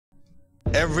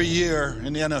Every year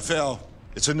in the NFL,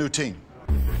 it's a new team.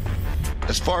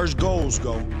 As far as goals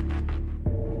go,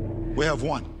 we have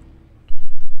one.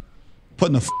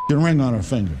 Putting a ring on our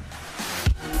finger.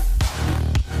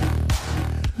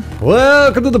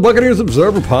 Welcome to the Buccaneers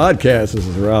Observer Podcast. This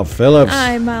is Ralph Phillips.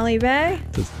 I'm Molly Bay.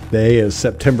 Today is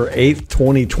September 8th,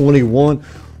 2021.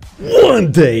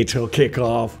 One day till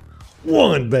kickoff.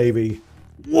 One, baby.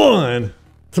 One.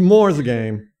 Tomorrow's the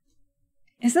game.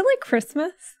 Is it like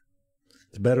Christmas?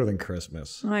 It's better than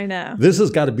Christmas. I know. This has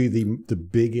got to be the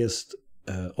biggest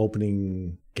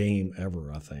opening game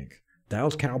ever, I think.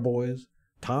 Dallas Cowboys,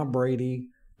 Tom Brady,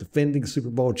 defending Super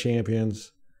Bowl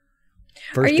champions.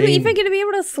 Are you even going to be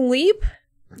able to sleep?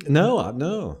 No,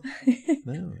 no,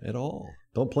 at all.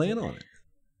 Don't plan on it.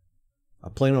 I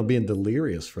plan on being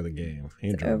delirious for the game.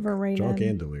 And drunk. Overrated. Drunk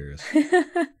and delirious.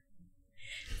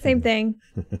 Same thing.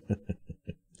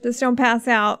 Just don't pass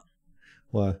out.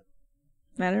 What?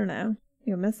 I don't know.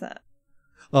 You'll miss it.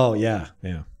 Oh, yeah.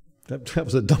 That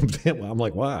was a dumb thing. I'm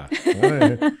like, why?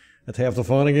 That's half the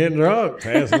fun of getting drunk,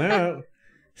 passing out.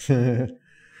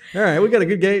 All right, we got a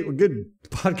good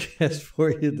podcast for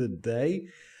you today.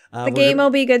 The game will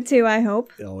be good too, I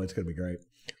hope. Oh, it's going to be great.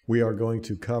 We are going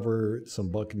to cover some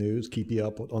Buck news, keep you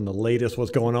up on the latest, what's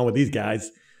going on with these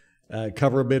guys.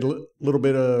 Cover a little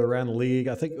bit around the league.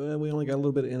 I think we only got a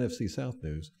little bit of NFC South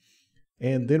news.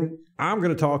 And then I'm going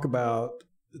to talk about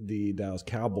the Dallas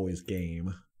Cowboys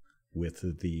game with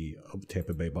the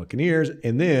Tampa Bay Buccaneers.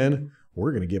 And then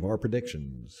we're going to give our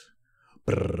predictions.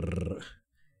 Brrr.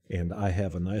 And I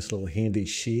have a nice little handy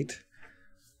sheet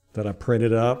that I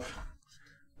printed up.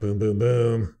 Boom, boom,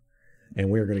 boom. And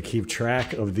we're going to keep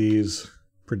track of these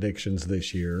predictions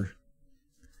this year.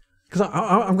 Because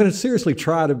I'm going to seriously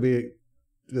try to be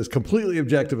as completely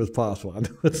objective as possible. I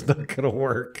know it's not going to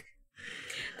work.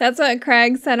 That's what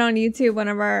Craig said on YouTube, one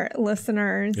of our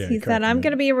listeners. Yeah, he said, I'm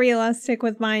going to be realistic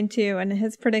with mine too. And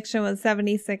his prediction was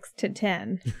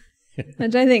 76-10,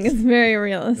 which I think is very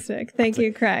realistic. Thank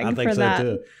you, Craig, I think for so that.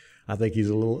 Too. I think he's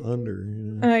a little under. You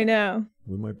know? I know.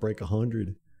 We might break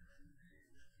 100.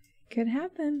 Could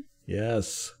happen.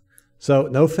 Yes. So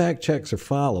no fact checks or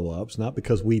follow-ups, not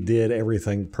because we did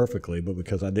everything perfectly, but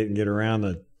because I didn't get around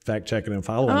to fact checking and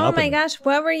following up. Oh my gosh,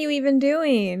 what were you even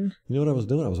doing? You know what I was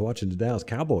doing? I was watching the Dallas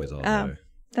Cowboys all day.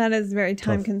 That is very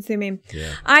time consuming.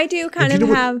 Yeah. I do kind of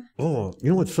have. You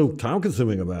know what's so time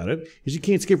consuming about it is you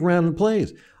can't skip around the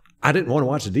plays. I didn't want to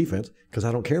watch the defense because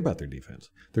I don't care about their defense.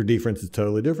 Their defense is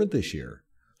totally different this year.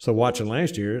 So watching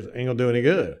last year ain't gonna do any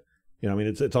good. You know, I mean,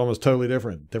 it's almost totally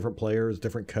different. Different players,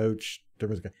 different coach,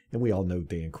 different. And we all know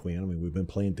Dan Quinn. I mean, we've been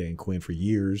playing Dan Quinn for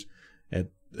years at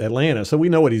Atlanta, so we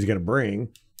know what he's going to bring.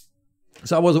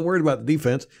 So I wasn't worried about the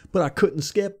defense, but I couldn't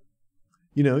skip.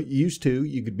 You know, used to,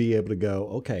 you could be able to go,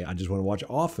 okay, I just want to watch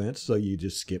offense, so you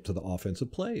just skip to the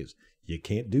offensive plays. You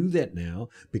can't do that now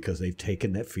because they've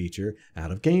taken that feature out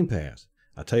of Game Pass.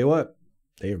 I tell you what,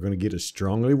 they are going to get a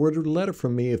strongly worded letter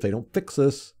from me if they don't fix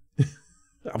this.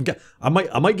 I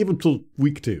might give them till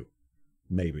week 2,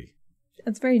 maybe.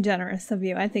 That's very generous of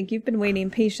you. I think you've been waiting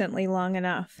patiently long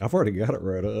enough. I've already got it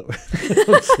wrote up.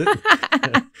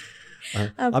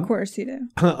 Of course you do.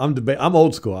 I'm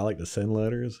old school. I like to send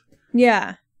letters.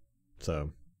 Yeah.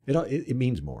 So it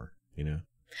means more, you know.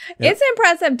 It's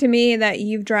impressive to me that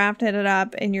you've drafted it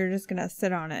up and you're just going to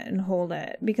sit on it and hold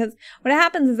it. Because what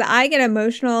happens is I get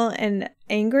emotional and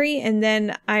angry and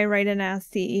then I write a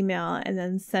nasty email and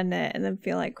then send it and then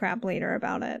feel like crap later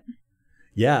about it.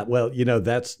 Yeah, well, you know,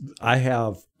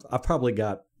 I've probably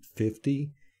got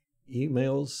 50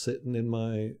 emails sitting in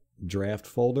my draft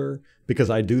folder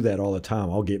because I do that all the time.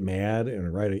 I'll get mad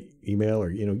and write an email or,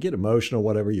 you know, get emotional,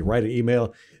 whatever. You write an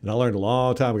email, and I learned a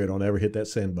long time ago, don't ever hit that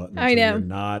send button until you're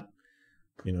not,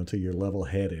 you know, until you're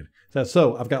level-headed.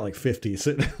 So I've got like 50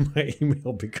 sitting in my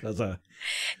email because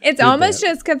it's almost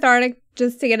just cathartic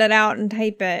just to get it out and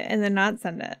type it and then not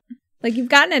send it. Like you've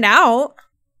gotten it out.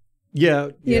 Yeah.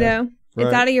 You know, right.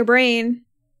 It's out of your brain.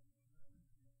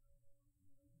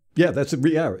 Yeah,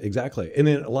 exactly. And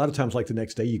then a lot of times, like the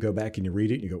next day, you go back and you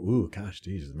read it and you go, ooh, gosh,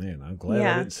 Jesus, man, I'm glad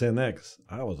I didn't send that because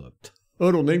I was a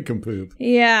total nincompoop.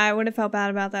 Yeah, I would have felt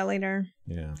bad about that later.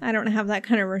 Yeah. I don't have that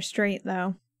kind of restraint,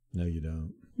 though. No, you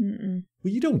don't. Mm-mm.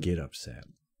 Well, you don't get upset.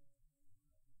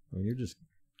 I mean,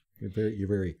 you're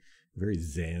very, very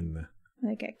zen.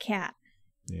 Like a cat.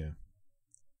 Yeah.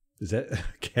 Is that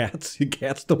cats?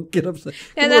 Cats don't get upset.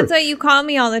 Yeah, that's what you call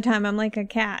me all the time. I'm like a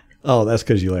cat. Oh, that's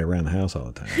because you lay around the house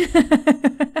all the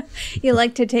time. You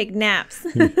like to take naps.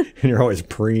 And you're always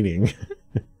preening.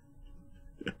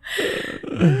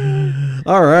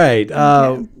 All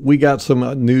right. We got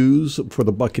some news for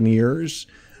the Buccaneers.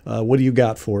 What do you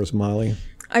got for us, Molly?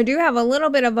 I do have a little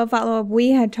bit of a follow-up.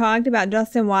 We had talked about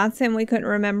Justin Watson. We couldn't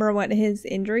remember what his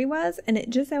injury was, and it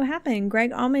just so happened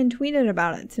Greg Allman tweeted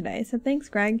about it today. So thanks,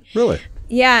 Greg. Really?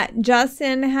 Yeah,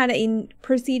 Justin had a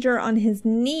procedure on his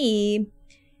knee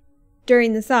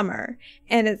during the summer,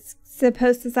 and it's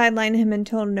supposed to sideline him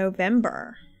until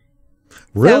November.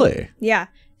 Really? So, yeah.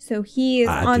 So he is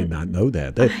I did not know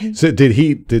that. So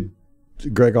did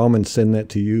Greg Allman send that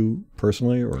to you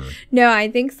personally, or? No, I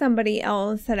think somebody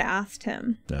else had asked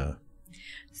him. No.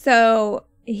 So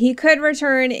he could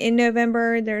return in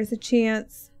November. There's a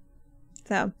chance.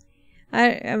 So,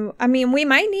 I mean, we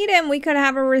might need him. We could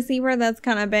have a receiver that's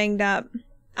kind of banged up.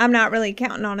 I'm not really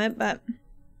counting on it, but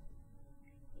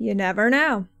you never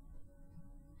know.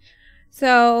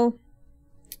 So,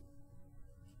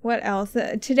 what else?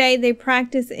 Today they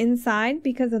practice inside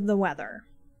because of the weather.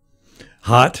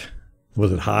 Hot?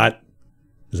 Was it hot?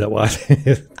 Is that why?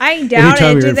 I doubt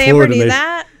it. Do they ever do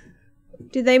that?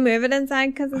 Do they move it inside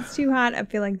because it's too hot? I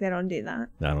feel like they don't do that.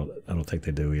 I don't think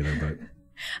they do either. But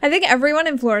I think everyone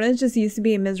in Florida is just used to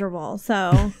being miserable.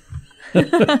 So,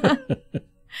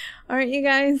 aren't you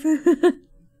guys?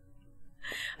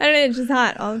 I don't know. It's just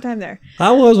hot all the time there.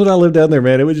 I was when I lived down there,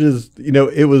 man. It was just,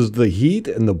 it was the heat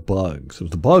and the bugs.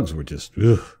 The bugs were just,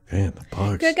 man, the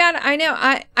bugs. Good God, I know.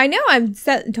 I know I've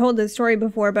told this story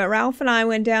before, but Ralph and I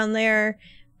went down there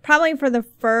probably for the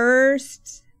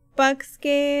first Bucks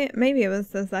game. Maybe it was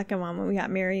the second one when we got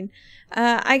married.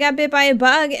 I got bit by a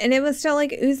bug, and it was still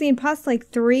like oozing pus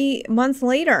like 3 months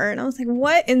later. And I was like,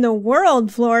 what in the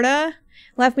world, Florida?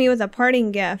 Left me with a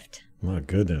parting gift. My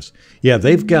goodness. Yeah,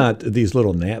 they've got these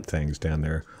little gnat things down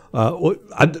there.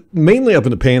 Mainly up in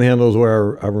the panhandles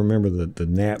where I remember the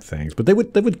gnat things. But they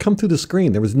would come through the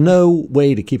screen. There was no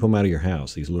way to keep them out of your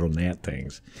house, these little gnat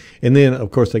things. And then, of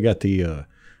course, they got the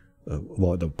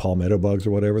palmetto bugs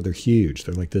or whatever. They're huge.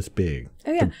 They're like this big.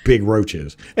 Oh, yeah. They're big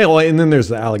roaches. And then there's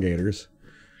the alligators.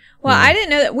 Well, I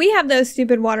didn't know that. We have those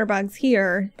stupid water bugs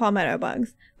here, palmetto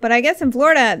bugs. But I guess in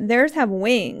Florida, theirs have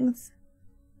wings.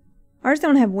 Ours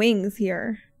don't have wings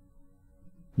here.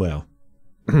 Well,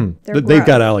 they've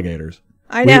got alligators.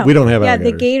 I know. We don't have alligators.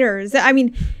 Yeah, the gators. I mean,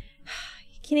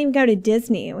 you can't even go to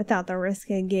Disney without the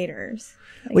risk of gators.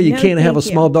 Like, well, you can't have a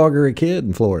small dog or a kid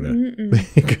in Florida.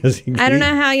 Because I don't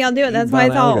know how y'all do it. That's why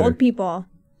it's all old people.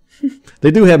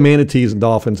 They do have manatees and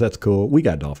dolphins. That's cool. We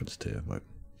got dolphins too. But.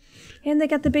 And they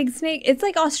got the big snake. It's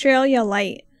like Australia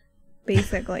light,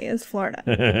 basically, is Florida.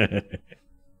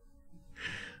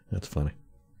 That's funny.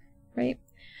 Right?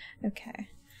 Okay.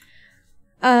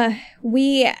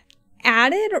 We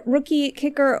added rookie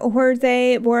kicker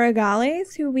Jose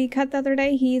Borregales, who we cut the other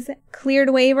day. He's cleared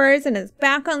waivers and is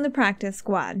back on the practice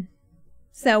squad.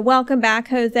 So welcome back,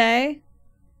 Jose.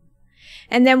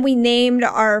 And then we named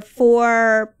our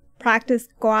 4 practice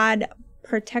squad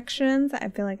protections. I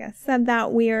feel like I said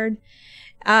that weird.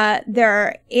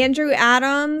 They're Andrew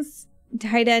Adams,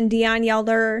 tight end Deion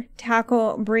Yelder,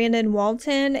 tackle Brandon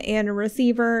Walton, and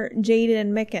receiver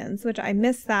Jaden Mickens, which I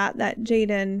missed that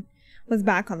Jaden was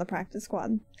back on the practice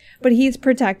squad. But he's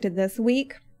protected this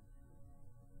week.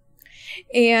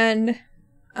 And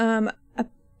apparently,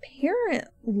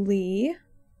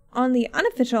 on the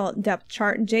unofficial depth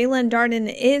chart, Jalen Darden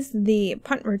is the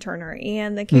punt returner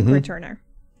and the kick returner.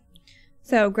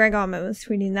 So Greg Allman was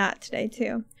tweeting that today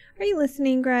too. Are you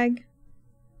listening, Greg?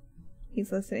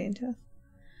 He's listening to us.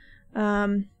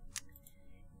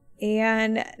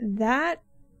 And that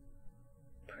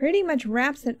pretty much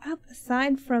wraps it up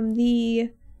aside from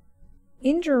the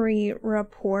injury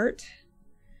report.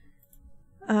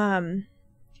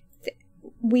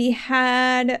 We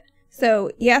had,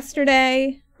 so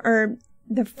yesterday, or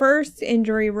the first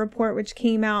injury report, which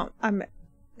came out, I'm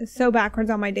so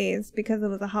backwards on my days because it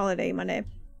was a holiday Monday.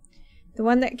 The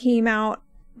one that came out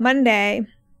Monday,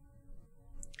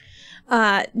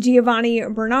 Giovanni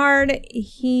Bernard,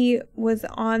 he was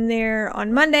on there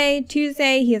on Monday.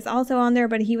 Tuesday, he is also on there,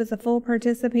 but he was a full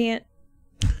participant.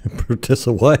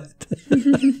 What?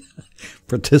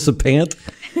 Participant?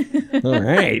 All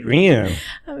right, man.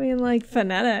 I mean, like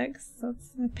phonetics. That's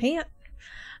a pant.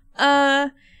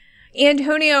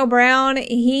 Antonio Brown,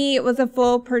 he was a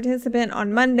full participant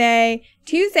on Monday.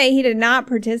 Tuesday, he did not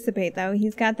participate, though.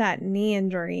 He's got that knee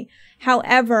injury.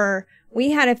 However,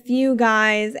 we had a few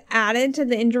guys added to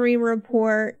the injury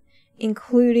report,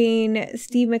 including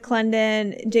Steve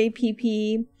McLendon,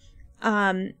 JPP,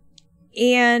 and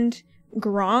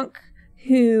Gronk,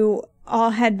 who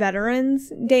all had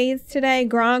veterans days today.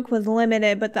 Gronk was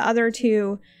limited, but the other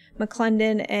two,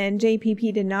 McLendon and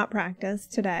JPP, did not practice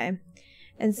today.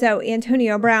 And so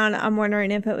Antonio Brown, I'm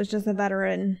wondering if it was just a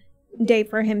veteran day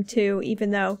for him too,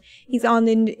 even though he's on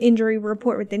the injury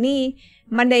report with the knee.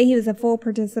 Monday he was a full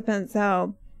participant,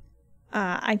 so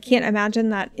I can't imagine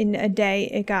that in a day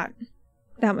it got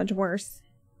that much worse.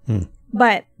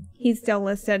 But he's still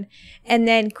listed. And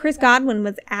then Chris Godwin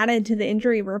was added to the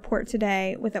injury report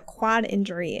today with a quad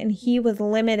injury, and he was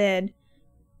limited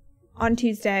on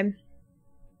Tuesday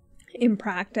in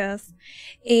practice.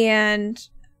 And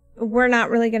we're not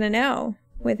really going to know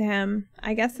with him,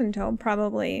 I guess, until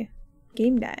probably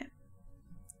game day.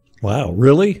 Wow,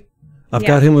 really? I've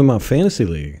got him in my fantasy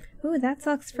league. Ooh, that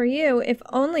sucks for you. If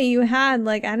only you had,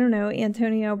 like, I don't know,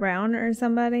 Antonio Brown or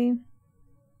somebody.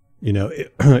 You know,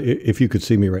 if you could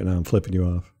see me right now, I'm flipping you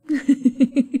off.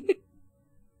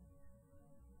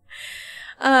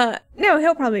 No,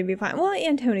 he'll probably be fine. Well,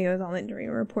 Antonio's on the injury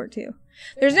report too.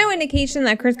 There's no indication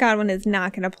that Chris Godwin is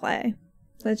not going to play.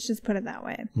 Let's just put it that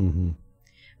way.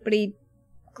 But he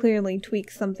clearly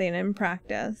tweaked something in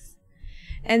practice.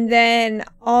 And then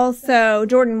also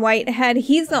Jordan Whitehead,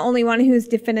 he's the only one who's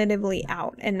definitively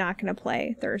out and not going to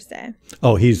play Thursday.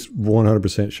 Oh, he's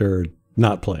 100% sure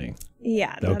not playing.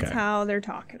 Yeah, that's how they're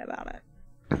talking about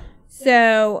it.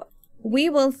 So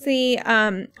we will see.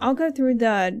 I'll go through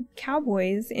the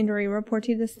Cowboys injury report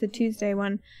too. This is the Tuesday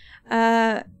one.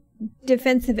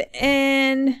 Defensive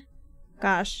end.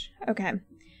 Gosh. Okay.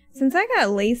 Since I got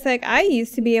LASIK, I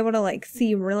used to be able to like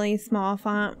see really small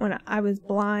font when I was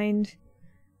blind.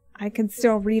 I could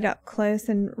still read up close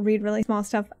and read really small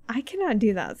stuff. I cannot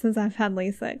do that since I've had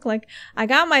LASIK. Like, I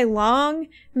got my long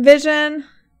vision,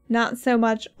 not so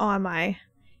much on my,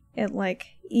 it like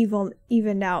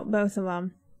evened out both of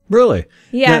them. Really?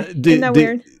 Yeah. Now, isn't that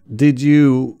weird?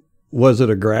 Was it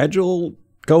a gradual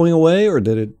going away, or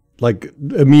did it like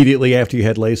immediately after you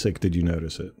had LASIK, did you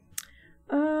notice it?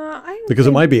 Because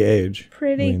it might be age.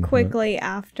 Pretty quickly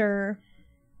after.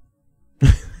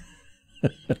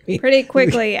 Pretty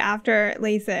quickly after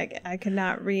LASIK, I could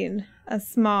not read a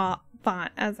small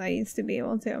font as I used to be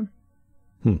able to.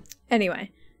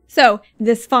 Anyway, so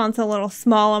this font's a little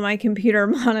small on my computer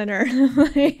monitor.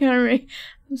 I'm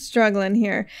struggling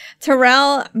here.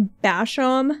 Terrell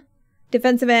Basham,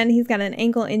 defensive end. He's got an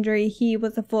ankle injury. He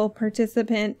was a full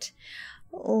participant.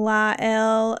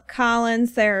 Lael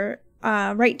Collins, their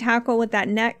right tackle with that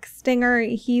neck stinger.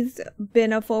 He's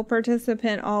been a full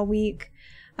participant all week.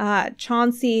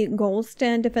 Chauncey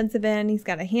Golston, defensive end. He's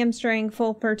got a hamstring,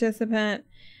 full participant.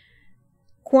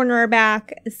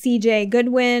 Cornerback CJ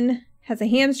Goodwin has a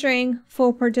hamstring,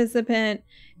 full participant.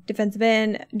 Defensive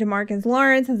end DeMarcus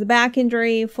Lawrence has a back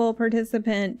injury, full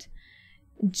participant.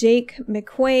 Jake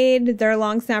McQuaid, their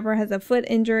long snapper, has a foot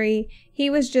injury. He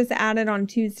was just added on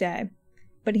Tuesday,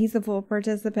 but he's a full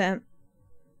participant.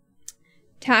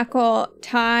 Tackle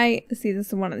Ty, see, this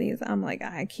is one of these. I'm like,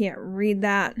 I can't read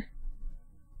that.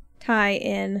 Tie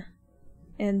in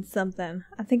something.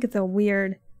 I think it's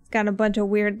it's got a bunch of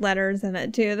weird letters in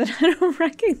it too that I don't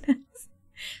recognize.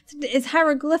 It's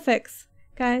hieroglyphics,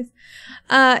 guys.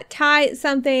 Tie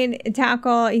something,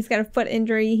 tackle. He's got a foot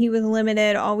injury. He was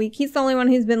limited all week. He's the only one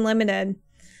who's been limited.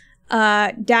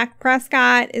 Dak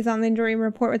Prescott is on the injury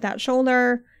report with that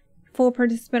shoulder. Full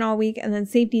participant all week. And then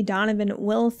safety Donovan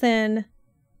Wilson,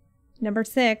 number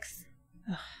 6.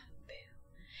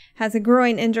 Has a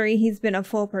groin injury. He's been a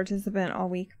full participant all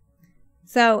week.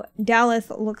 So Dallas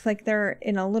looks like they're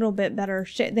in a little bit better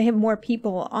shape. They have more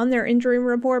people on their injury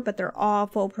report, but they're all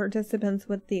full participants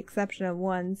with the exception of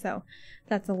one. So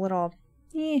that's a little,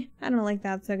 I don't like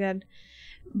that so good.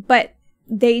 But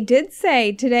they did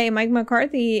say today, Mike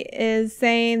McCarthy is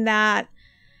saying that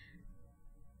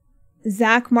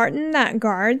Zach Martin, that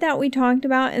guard that we talked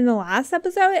about in the last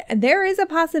episode, there is a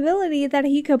possibility that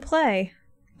he could play.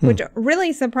 Which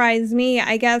really surprised me.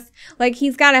 I guess, like,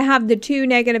 he's got to have the 2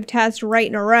 negative tests right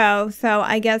in a row. So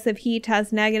I guess if he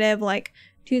tests negative, like,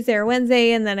 Tuesday or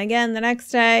Wednesday, and then again the next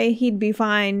day, he'd be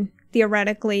fine,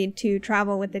 theoretically, to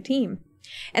travel with the team.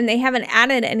 And they haven't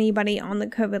added anybody on the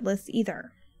COVID list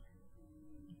either.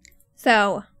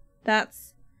 So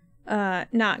that's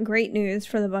not great news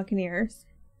for the Buccaneers,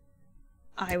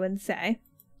 I would say.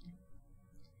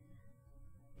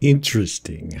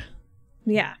 Interesting.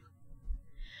 Yeah.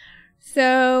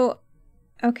 So,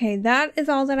 okay, that is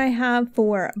all that I have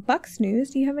for Bucs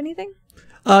news. Do you have anything?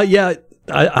 Yeah,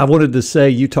 I wanted to say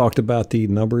you talked about the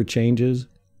number of changes,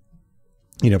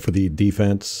 for the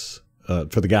defense,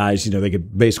 for the guys. They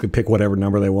could basically pick whatever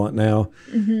number they want now.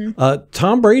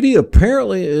 Tom Brady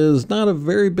apparently is not a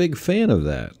very big fan of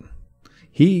that.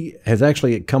 He has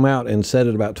actually come out and said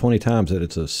it about 20 times that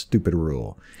it's a stupid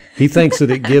rule. He thinks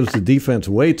that it gives the defense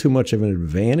way too much of an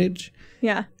advantage.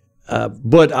 Yeah.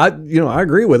 But I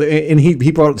agree with it. And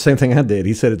he brought up the same thing I did.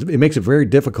 He said it makes it very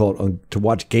difficult to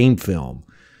watch game film,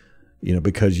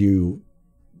 because you're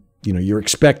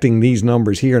expecting these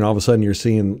numbers here, and all of a sudden you're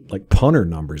seeing like punter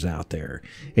numbers out there,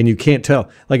 and you can't tell.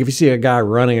 Like if you see a guy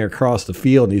running across the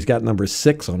field and he's got number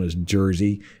 6 on his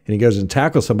jersey, and he goes and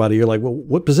tackles somebody, you're like, well,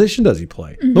 what position does he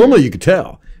play? Mm-hmm. Normally you could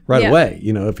tell right away.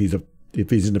 If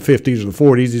he's in the 50s or the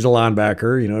 40s, he's a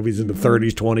linebacker. If he's in the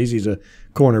 30s, 20s, he's a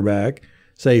cornerback,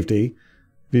 safety.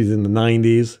 If he's in the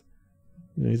 90s,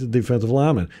 he's a defensive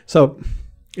lineman. So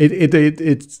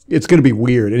it's going to be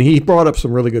weird. And he brought up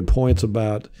some really good points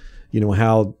about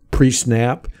how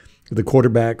pre-snap the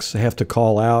quarterbacks have to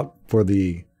call out for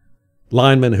the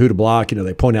linemen who to block.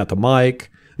 They point out the mic.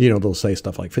 They'll say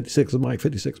stuff like 56 Mike,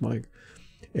 56 Mike.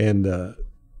 And,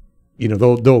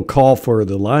 they'll call for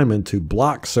the linemen to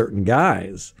block certain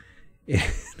guys. And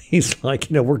he's like,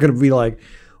 we're going to be like,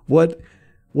 what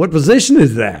position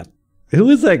is that? Who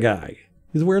is that guy?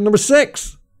 He's wearing number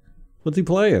 6. What's he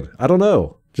playing? I don't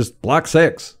know. Just block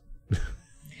 6.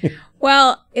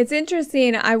 Well, it's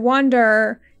interesting. I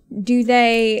wonder, do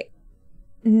they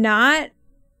not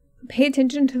pay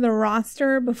attention to the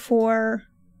roster before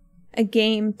a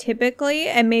game typically?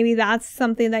 And maybe that's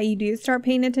something that you do start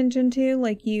paying attention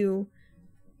to.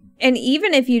 And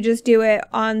even if you just do it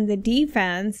on the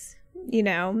defense,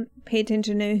 pay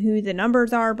attention to who the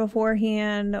numbers are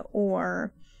beforehand,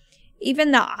 or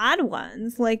even the odd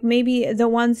ones, like maybe the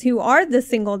ones who are the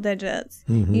single digits.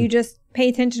 Mm-hmm. You just pay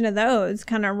attention to those,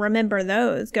 kind of remember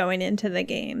those going into the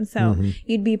game. So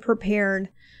you'd be prepared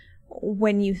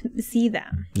when you see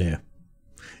them. Yeah.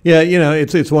 Yeah,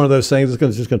 it's one of those things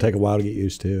that's just going to take a while to get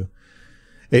used to.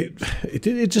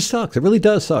 It just sucks. It really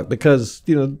does suck because,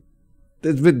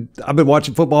 I've been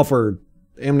watching football for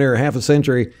damn near half a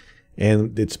century,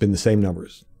 and it's been the same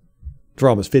numbers for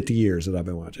almost 50 years that I've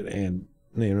been watching. And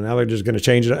now they're just going to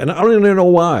change it. And I don't even know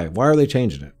why. Why are they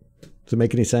changing it? Does it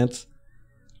make any sense?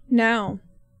 No.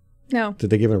 Did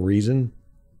they give a reason?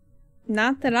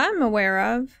 Not that I'm aware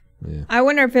of. Yeah. I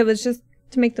wonder if it was just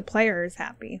to make the players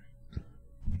happy.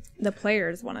 The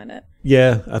players wanted it.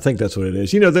 Yeah, I think that's what it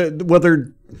is.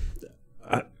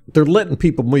 They're letting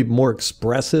people be more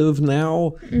expressive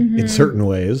now in certain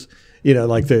ways.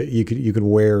 Like you can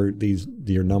wear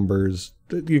your numbers.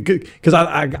 Because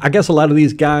I guess a lot of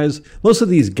these guys, most of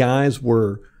these guys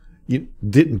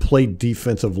didn't play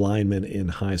defensive linemen in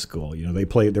high school. They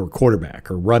were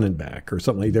quarterback or running back or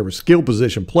something like that. They were skill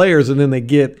position players, and then they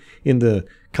get into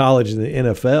college and the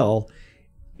NFL,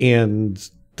 and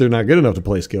they're not good enough to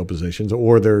play skill positions,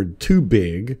 or they're too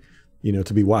big,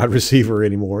 to be wide receiver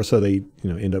anymore. So they,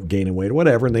 end up gaining weight or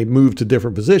whatever, and they move to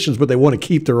different positions, but they want to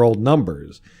keep their old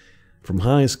numbers from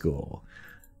high school.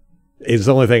 It's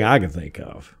the only thing I can think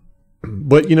of.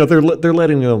 But, they're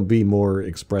letting them be more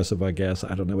expressive, I guess.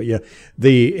 I don't know. But, yeah,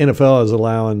 the NFL is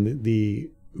allowing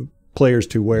the players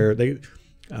to wear the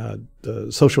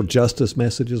social justice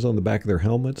messages on the back of their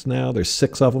helmets now. There's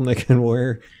 6 of them they can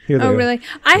wear. Oh, really?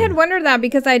 I had wondered that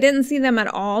because I didn't see them at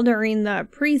all during the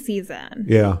preseason.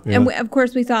 Yeah. And, of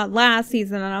course, we saw it last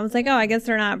season, and I was like, oh, I guess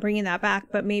they're not bringing that back.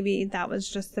 But maybe that was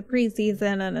just the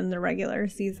preseason, and in the regular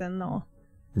season they'll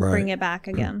bring it back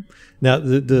again. Now,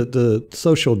 the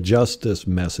social justice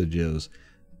messages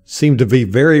seem to be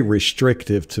very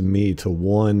restrictive to me to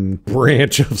one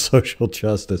branch of social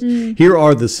justice. Here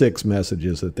are the 6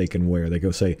 messages that they can wear. They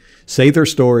go say their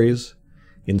stories,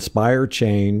 inspire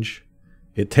change,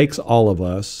 it takes all of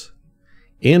us,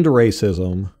 end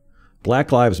racism,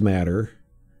 Black Lives Matter,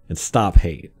 and stop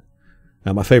hate.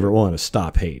 Now, my favorite one is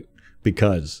stop hate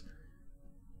because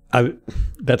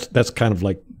that's kind of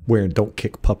like wearing "Don't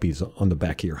kick puppies" on the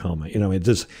back of your helmet.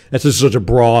 That's just such a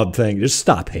broad thing. Just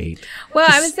stop hate. Well,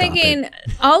 just I was thinking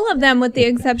all of them, with the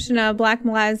exception of Black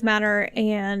Lives Matter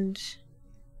and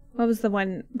what was the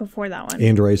one before that one?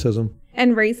 And racism.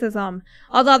 And racism.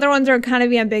 All the other ones are kind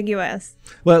of ambiguous.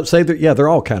 Well, they're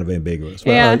all kind of ambiguous.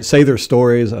 But, say their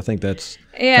stories. I think that's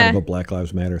kind of a Black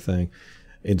Lives Matter thing.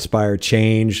 Inspire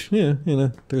change. Yeah,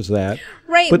 there's that.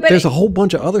 Right. But there's a whole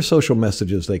bunch of other social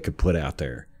messages they could put out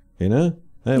there. What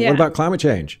about climate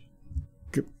change?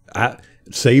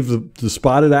 Save the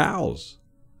spotted owls.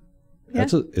 Yeah.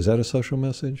 Is that a social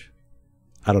message?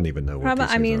 I don't even know what these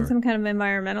are. Some kind of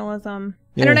environmentalism.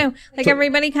 Yeah. I don't know.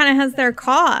 Everybody kind of has their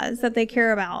cause that they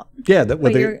care about. Yeah,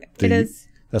 it is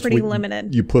pretty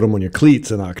limited. You put them on your cleats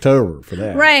in October for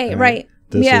that. Right.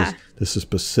 This is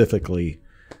specifically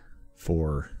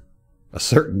for a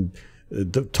certain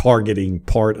targeting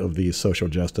part of the social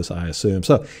justice, I assume.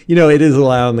 So, it is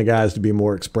allowing the guys to be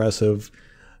more expressive,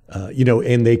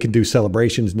 and they can do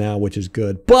celebrations now, which is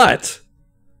good. But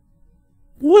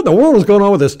what in the world is going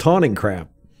on with this taunting crap?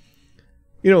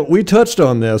 You know, we touched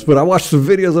on this, but I watched some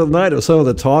videos of the night of some of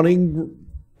the taunting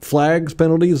flags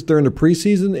penalties during the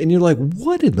preseason, and you're like,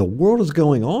 what in the world is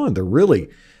going on? They're really,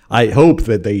 I hope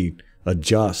that they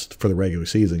adjust for the regular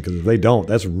season, because if they don't,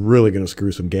 that's really going to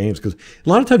screw some games. Because a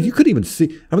lot of times you couldn't even see.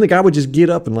 I mean, the guy would just get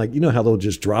up and, like, you know how they'll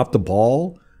just drop the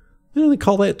ball? You know, they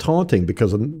call that taunting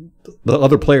because the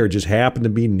other player just happened to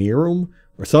be near him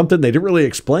or something. They didn't really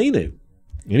explain it.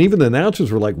 And even the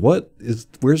announcers were like,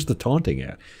 where's the taunting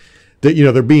at? That, you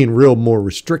know, they're being real more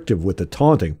restrictive with the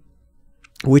taunting,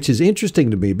 which is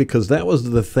interesting to me because that was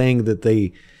the thing that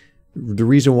the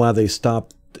reason why they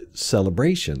stopped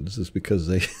celebrations is because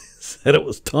they said it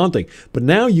was taunting. But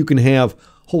now you can have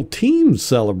whole teams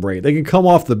celebrate. They can come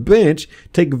off the bench,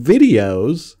 take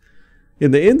videos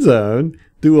in the end zone,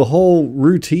 do a whole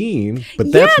routine,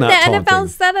 but that's not taunting. Yeah, the NFL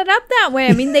set it up that way.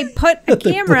 I mean, they put a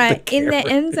camera in the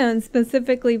end zone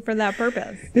specifically for that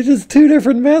purpose. It's just two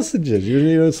different messages.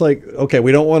 You know, it's like, okay,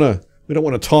 we don't want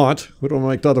to taunt. We don't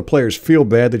want to make the other players feel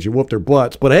bad that you whoop their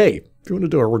butts. But hey, if you want to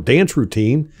do a dance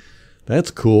routine,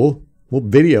 that's cool. We'll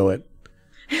video it.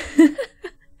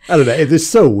 I don't know. It's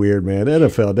so weird, man.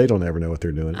 NFL, they don't ever know what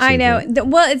they're doing. I know. Like.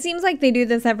 Well, it seems like they do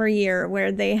this every year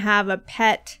where they have a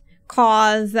pet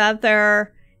cause that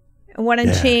they're want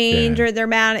to change or they're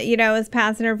mad, you know, as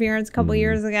pass interference a couple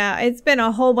years ago. It's been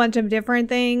a whole bunch of different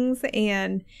things,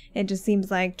 and it just seems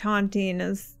like taunting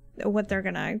is what they're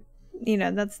going to, you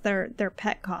know, that's their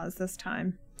pet cause this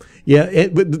time. Yeah,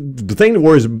 but the thing that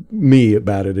worries me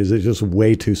about it is it's just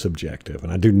way too subjective,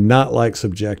 and I do not like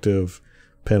subjective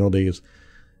penalties.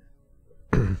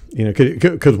 You know,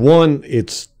 because one,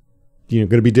 it's, you know,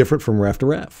 going to be different from ref to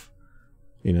ref.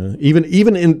 You know, even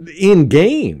in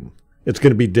game, it's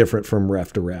going to be different from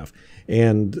ref to ref,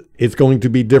 and it's going to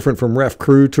be different from ref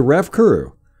crew to ref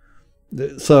crew.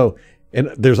 So,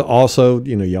 and there's also,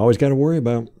 you know, you always got to worry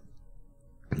about,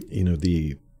 you know,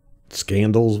 the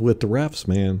scandals with the refs,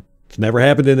 man. It's never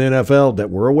happened in the NFL that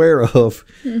we're aware of,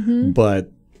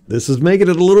 but this is making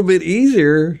it a little bit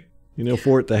easier, you know,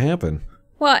 for it to happen.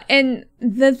 Well, and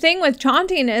the thing with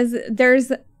taunting is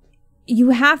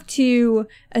you have to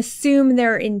assume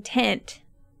their intent.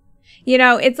 You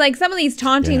know, it's like some of these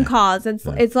taunting calls.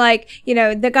 It's like, you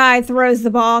know, the guy throws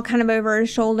the ball kind of over his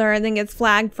shoulder and then gets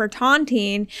flagged for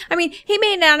taunting. I mean, he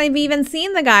may not have even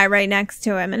seen the guy right next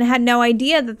to him and had no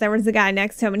idea that there was a guy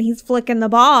next to him, and he's flicking the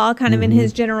ball kind of in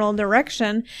his general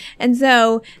direction. And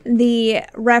so the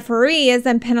referee is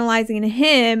then penalizing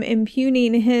him,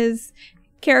 impugning his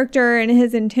character and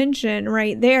his intention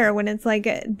right there when it's like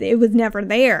it was never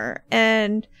there.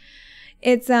 And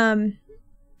it's to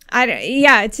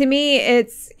me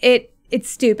it's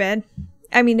stupid.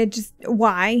 I mean, it just,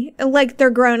 why? Like, they're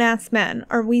grown ass men.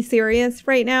 Are we serious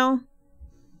right now?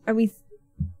 Are we?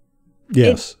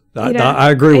 Yes, I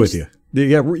agree with you.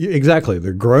 Yeah, exactly.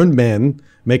 They're grown men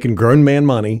making grown man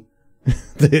money.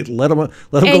 let them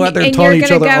go out there and taunt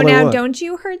each other all they want. Don't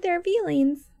you hurt their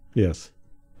feelings? Yes.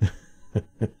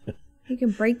 You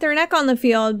can break their neck on the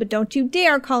field, but don't you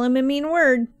dare call him a mean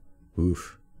word.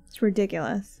 Oof. It's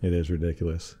ridiculous. It is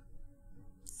ridiculous.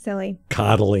 Silly.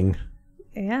 Coddling.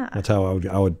 Yeah. That's how I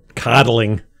would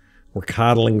coddling. We're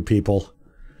coddling people.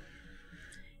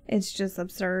 It's just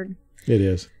absurd. It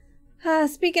is.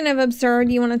 Speaking of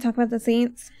absurd, you want to talk about the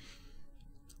Saints?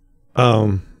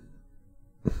 Not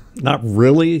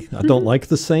really. I don't like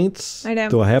the Saints. I know.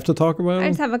 Do I have to talk about them? I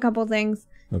just have a couple things.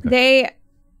 Okay. They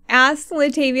asked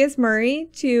Latavius Murray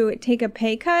to take a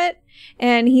pay cut,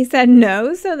 and he said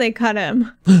no, so they cut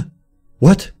him.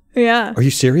 What? Yeah. Are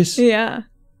you serious? Yeah.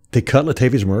 They cut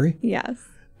Latavius Murray? Yes.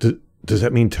 Does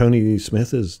that mean Tony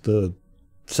Smith is the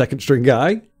second string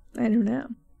guy? I don't know.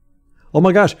 Oh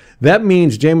my gosh. That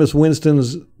means Jameis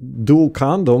Winston's dual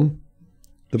condom,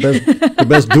 the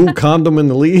best dual condom in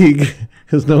the league,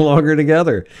 is no longer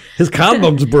together. His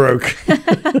condom's broke.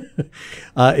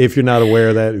 If you're not aware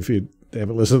of that, if you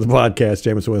haven't listened to the podcast,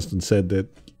 Jameis Winston said that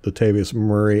Latavius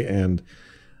Murray and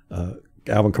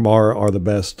Alvin Kamara are the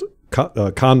best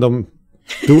dual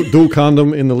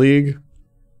condom in the league.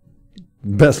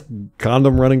 Best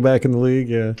condom running back in the league,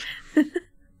 yeah.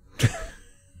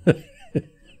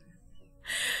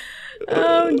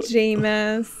 Oh,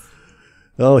 Jameis.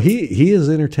 Oh, he is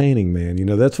entertaining, man. You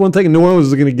know, that's one thing New Orleans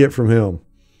is going to get from him.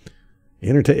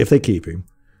 If they keep him.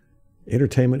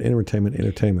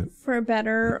 Entertainment. For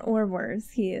better or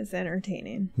worse, he is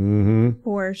entertaining. Mm-hmm.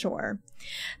 For sure.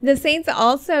 The Saints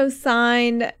also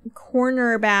signed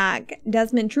cornerback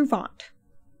Desmond Trufant.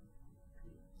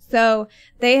 So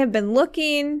they have been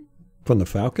looking. From the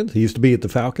Falcons? He used to be at the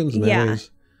Falcons? And yeah.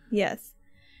 Yes.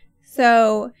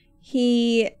 So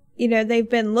he they've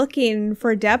been looking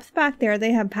for depth back there.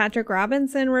 They have Patrick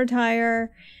Robinson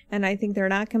retire, and I think they're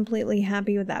not completely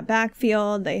happy with that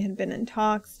backfield. They had been in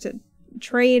talks to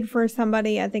trade for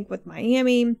somebody, I think, with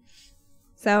Miami.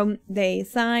 So they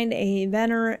signed a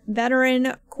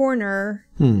veteran corner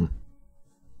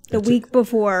the week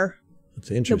before.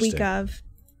 That's interesting. The week of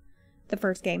the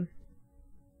first game.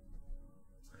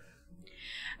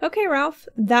 Okay, Ralph,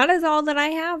 that is all that I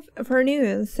have for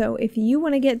news. So if you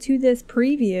want to get to this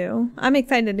preview, I'm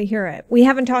excited to hear it. We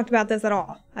haven't talked about this at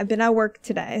all. I've been at work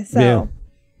today, so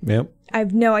yeah. I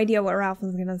have no idea what Ralph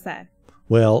is going to say.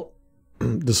 Well,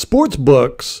 the sports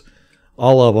books,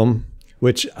 all of them,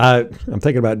 which I'm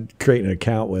thinking about creating an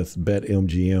account with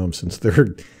BetMGM since they're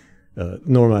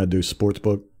normally I do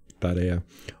sportsbook.ai,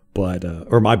 but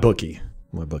or my bookie,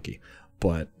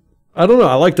 but I don't know.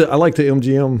 I like the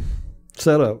MGM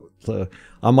setup, so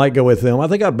I might go with them. I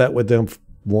think I bet with them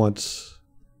once,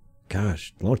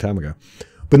 gosh, a long time ago.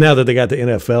 But now that they got the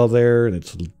NFL there and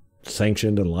it's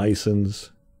sanctioned and licensed,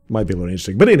 it might be a little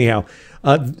interesting. But anyhow,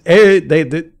 they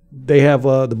have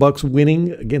the Bucs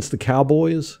winning against the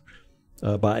Cowboys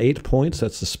by 8 points.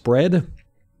 That's the spread.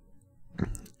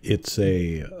 It's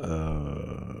a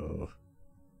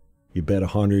you bet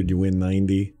 100, you win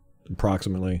 90,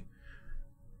 approximately.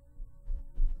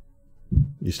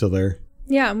 You still there?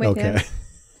 Yeah, I'm with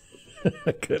you.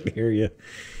 I couldn't hear you.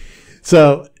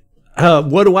 So,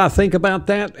 what do I think about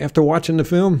that after watching the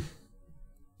film?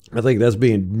 I think that's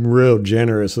being real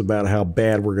generous about how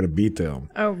bad we're going to beat them.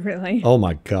 Oh, really? Oh,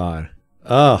 my God.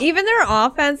 Even their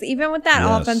offense, even with that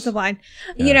offensive line,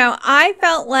 Yeah. I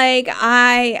felt like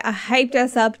I hyped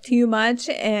us up too much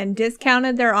and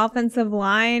discounted their offensive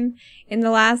line in the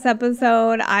last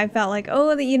episode. I felt like,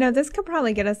 this could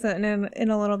probably get us in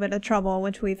a little bit of trouble,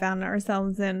 which we found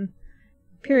ourselves in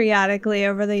periodically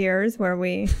over the years, where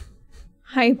we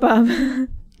hype up,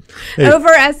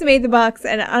 overestimate the Bucs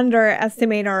and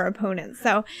underestimate our opponents.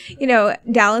 So,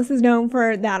 Dallas is known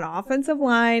for that offensive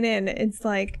line, and it's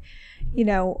like,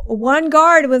 one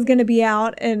guard was going to be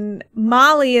out, and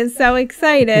Molly is so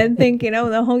excited thinking,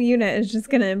 the whole unit is just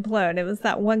going to implode. It was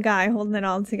that one guy holding it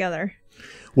all together.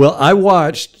 Well, I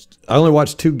only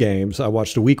watched 2 games. I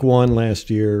watched week 1 last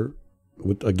year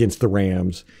against the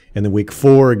Rams, and then week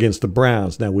 4 against the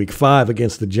Browns. Now, week 5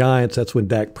 against the Giants, that's when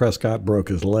Dak Prescott broke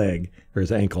his leg or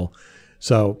his ankle.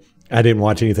 So I didn't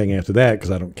watch anything after that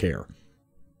because I don't care.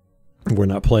 We're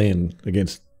not playing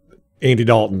against Andy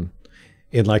Dalton.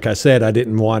 And like I said, I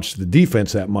didn't watch the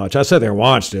defense that much. I sat there and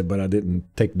watched it, but I didn't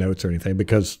take notes or anything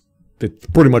because it's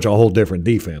pretty much a whole different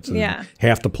defense. And yeah.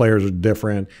 Half the players are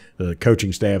different. The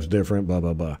coaching staff's different, blah,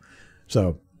 blah, blah.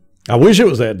 So I wish it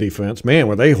was that defense. Man,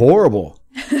 were they horrible.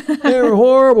 They were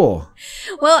horrible.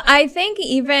 Well, I think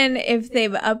even if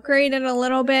they've upgraded a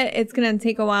little bit, it's going to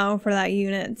take a while for that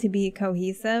unit to be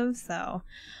cohesive. So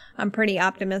I'm pretty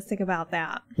optimistic about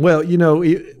that. Well,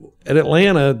 at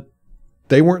Atlanta,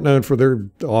 they weren't known for their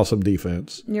awesome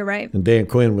defense. You're right. And Dan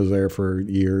Quinn was there for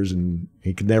years, and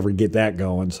he could never get that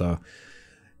going. So,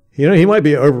 he might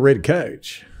be an overrated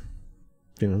coach.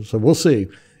 So we'll see.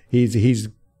 He's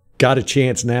got a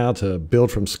chance now to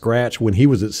build from scratch. When he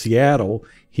was at Seattle,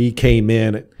 he came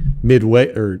in midway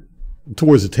or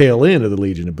towards the tail end of the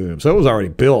Legion of Boom. So it was already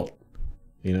built,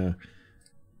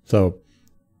 So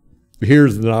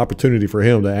here's an opportunity for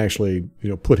him to actually,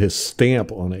 put his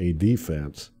stamp on a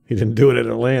defense. He didn't do it at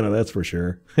Atlanta, that's for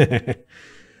sure.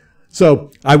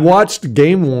 So I watched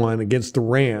game 1 against the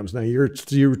Rams. Now you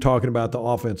were talking about the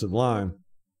offensive line.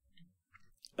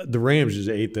 The Rams just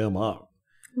ate them up.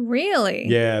 Really?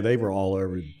 Yeah, they were all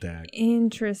over Dak.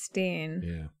 Interesting.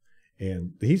 Yeah,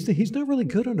 and he's not really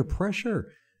good under pressure.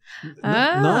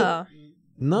 Oh,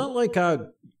 not like I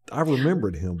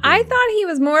remembered him. I thought he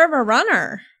was more of a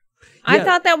runner. Yeah. I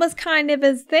thought that was kind of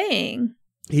his thing.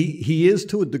 He is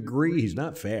to a degree. He's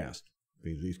not fast.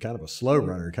 He's kind of a slow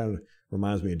runner. Kind of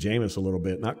reminds me of Jameis a little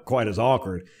bit. Not quite as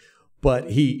awkward, but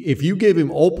if you give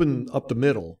him open up the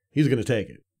middle, he's going to take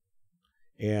it.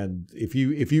 And if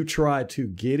you try to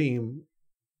get him,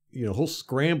 he'll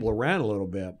scramble around a little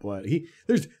bit. But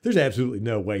there's absolutely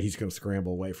no way he's going to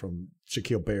scramble away from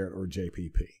Shaquille Barrett or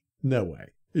JPP. No way.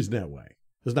 There's no way.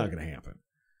 It's not going to happen.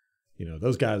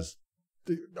 Those guys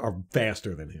are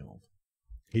faster than him.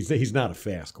 He's not a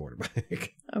fast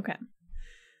quarterback. Okay.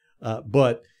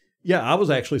 But yeah, I was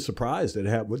actually surprised at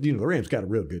how the Rams got a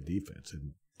real good defense,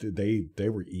 and they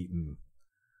were eating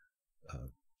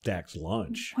Dak's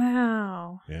lunch.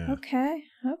 Wow. Yeah. Okay.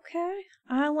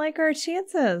 I like our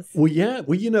chances. Well, yeah.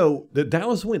 Well, the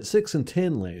Dallas went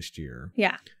 6-10 last year.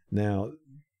 Yeah. Now,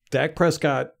 Dak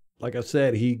Prescott, like I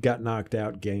said, he got knocked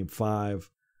out game 5.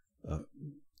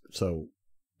 So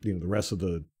the rest of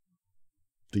the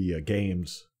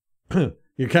games,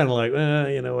 you're kind of like,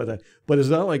 what? But it's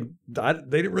not like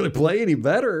they didn't really play any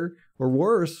better or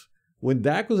worse when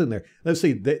Dak was in there. Let's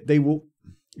see. They will.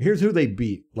 Here's who they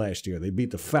beat last year. They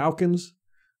beat the Falcons,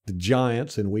 the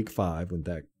Giants in Week 5 when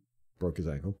Dak broke his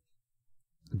ankle,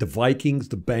 the Vikings,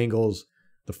 the Bengals,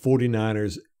 the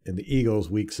 49ers, and the Eagles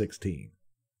Week 16.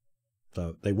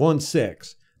 So they won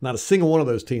 6. Not a single one of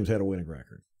those teams had a winning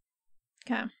record.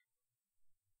 Okay.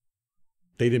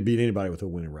 They didn't beat anybody with a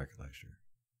winning record last year.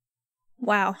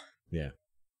 Wow. Yeah.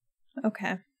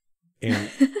 Okay. And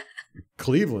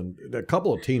Cleveland, a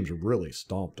couple of teams really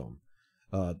stomped them.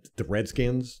 The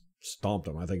Redskins stomped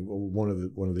them. I think one of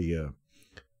the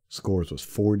scores was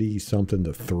 40-something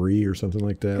to 3 or something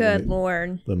like that. Good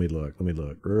Lord. Let me look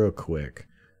real quick.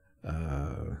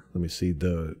 Let me see.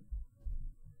 The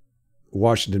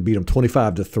Washington beat them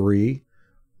 25-3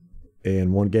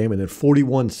 in one game, and then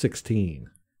 41-16.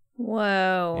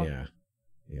 Whoa.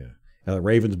 Yeah. The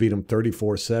Ravens beat them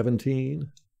 34-17.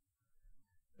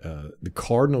 The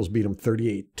Cardinals beat them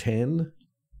 38-10.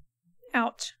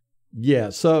 Ouch. Yeah,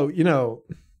 so,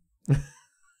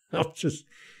 I'm just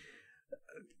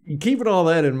keeping all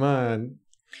that in mind.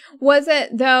 Was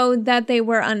it, though, that they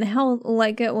were unhealthy,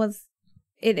 like it was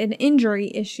an injury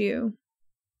issue?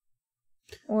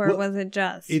 Or was it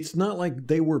just? It's not like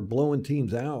they were blowing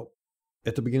teams out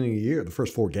at the beginning of the year, the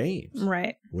first 4 games.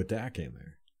 Right. With Dak in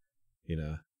there,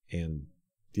 and,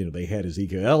 they had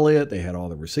Ezekiel Elliott, they had all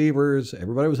the receivers,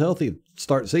 everybody was healthy to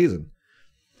start the season.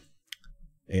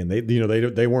 And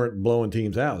they weren't blowing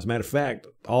teams out. As a matter of fact,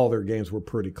 all their games were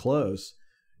pretty close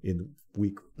in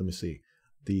week. Let me see.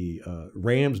 The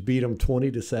Rams beat them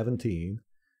 20-17.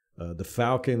 The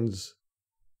Falcons,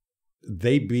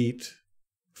 they beat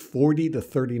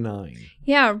 40-39.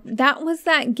 Yeah, that was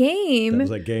that game. That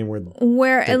was that game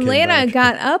where Atlanta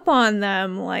got up on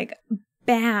them like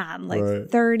bad, like right.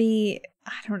 36-0,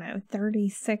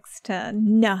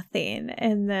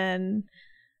 and then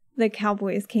the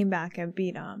Cowboys came back and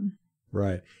beat them.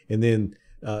 Right. And then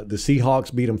the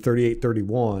Seahawks beat them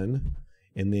 38-31.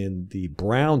 And then the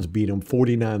Browns beat them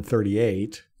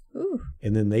 49-38. Ooh.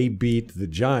 And then they beat the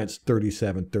Giants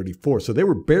 37-34. So they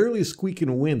were barely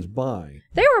squeaking wins by.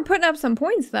 They were putting up some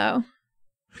points, though.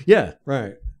 Yeah,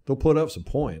 right. They'll put up some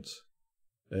points.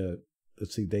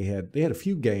 Let's see. They had a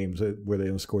few games where they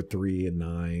only scored 3 and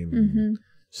 9,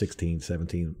 16,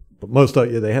 17. But most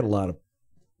of they had a lot of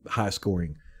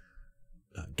high-scoring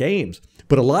games,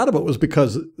 but a lot of it was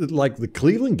because, like the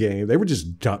Cleveland game, they were just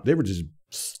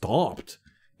stomped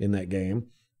in that game.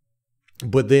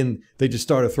 But then they just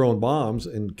started throwing bombs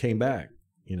and came back.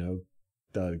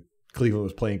 Cleveland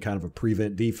was playing kind of a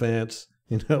prevent defense.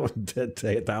 And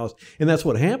that's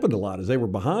what happened a lot is they were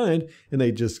behind and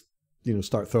they just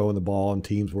start throwing the ball and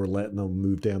teams were letting them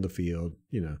move down the field.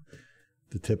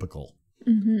 The typical.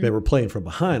 Mm-hmm. They were playing from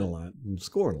behind a lot and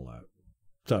scoring a lot.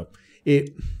 So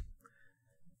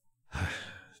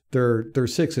their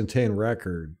 6-10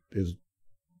 record is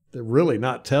really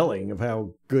not telling of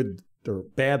how good or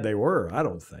bad they were, I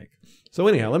don't think. So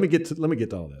anyhow, let me get to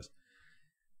all this.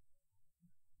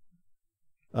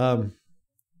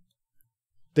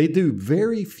 They do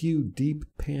very few deep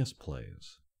pass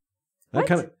plays.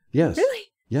 What? Yes. Really?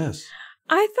 Yes.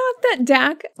 I thought that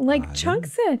Dak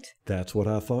chunks it. That's what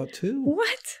I thought too.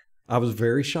 What? I was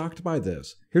very shocked by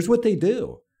this. Here's what they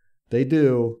do. They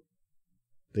do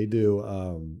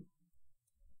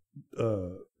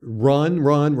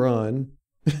run.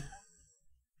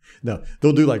 No,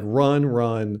 they'll do like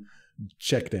run,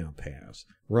 check down pass,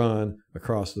 run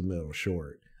across the middle,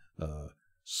 short,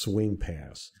 swing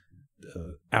pass,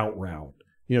 out route.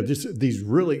 Just these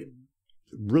really,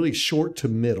 really short to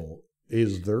middle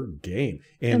is their game.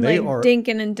 And they are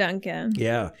dinking and dunking.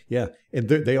 Yeah. And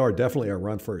they are definitely a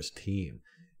run first team.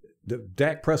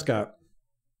 Dak Prescott,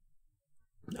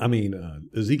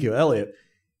 Ezekiel Elliott,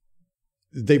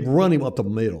 they run him up the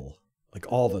middle like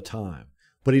all the time,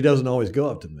 but he doesn't always go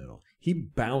up the middle. He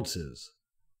bounces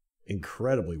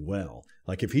incredibly well.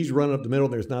 Like if he's running up the middle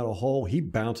and there's not a hole, he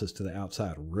bounces to the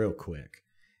outside real quick.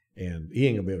 And he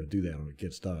ain't going to be able to do that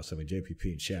against us. JPP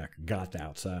and Shaq got the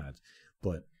outsides,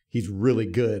 but he's really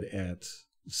good at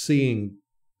seeing,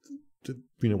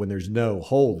 when there's no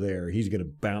hole there, he's going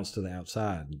to bounce to the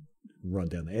outside and run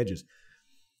down the edges.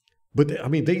 But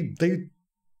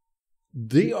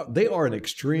they are an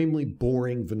extremely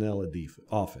boring vanilla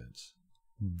offense.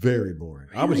 Very boring.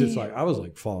 Really? I was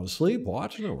falling asleep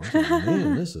watching it. I was like,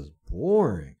 man, this is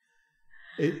boring.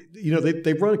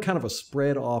 They run kind of a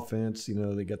spread offense.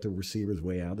 They got the receivers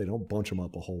way out. They don't bunch them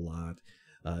up a whole lot.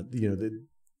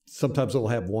 Sometimes they'll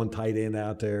have one tight end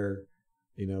out there,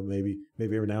 You know, maybe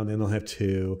every now and then they'll have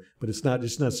two, but it's not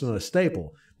a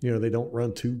staple. You know, they don't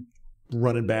run two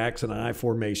running backs in I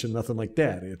formation, nothing like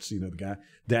that. It's, you know, the guy,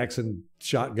 Dak's in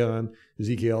shotgun,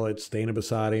 Ezekiel Elliott standing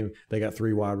beside him. They got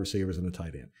 3 wide receivers and a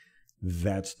tight end.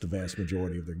 That's the vast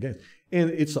majority of their games. And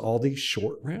it's all these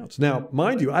short routes. Now,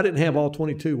 mind you, I didn't have all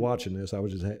 22 watching this. I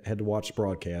was just had to watch the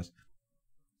broadcast,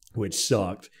 which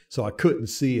sucked. So I couldn't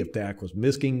see if Dak was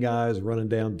missing guys, running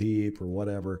down deep or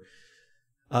whatever.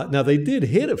 Now, they did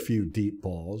hit a few deep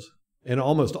balls, and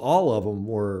almost all of them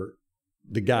were –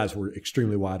 the guys were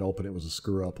extremely wide open. It was a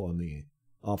screw up on the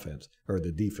offense or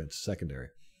the defense secondary.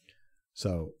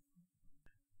 So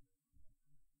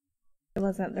it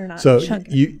wasn't. They're not. So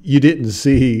chunking. you didn't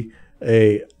see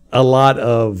a lot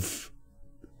of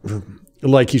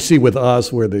like you see with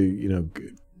us where the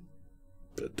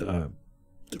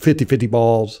 50-50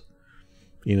 balls,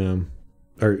 you know,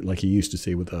 or like you used to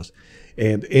see with us,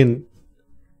 and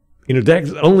Dak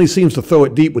only seems to throw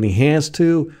it deep when he has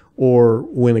to. Or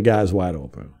when a guy's wide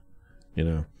open, you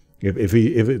know, if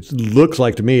it looks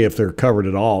like to me if they're covered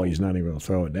at all, he's not even going to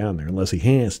throw it down there unless he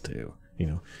has to, you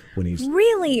know. When he's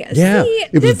really, yeah, see,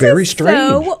 it was very strange.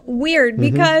 So weird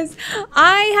because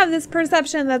I have this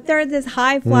perception that they're this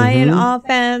high flying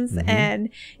offense, and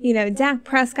you know, Dak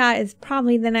Prescott is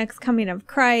probably the next coming of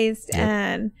Christ,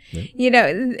 and you know,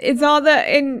 it's all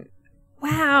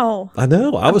wow. I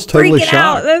know, I was totally shocked.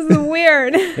 Out. This is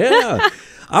weird. Yeah.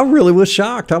 I really was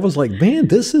shocked. I was like, man,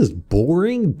 this is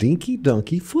boring,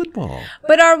 dinky-dunky football.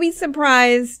 But are we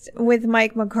surprised with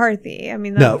Mike McCarthy? I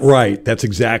mean, no, right. That's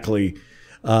exactly.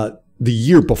 The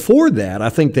year before that, I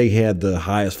think they had the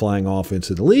highest flying offense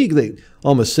in the league. They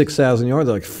almost 6,000 yards,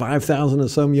 like 5,000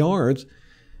 and some yards,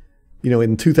 you know,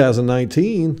 in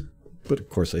 2019. But, of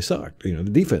course, they sucked. You know, the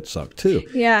defense sucked, too.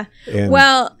 Yeah. And,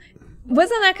 well,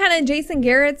 wasn't that kind of Jason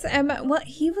Garrett's? Well,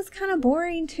 he was kind of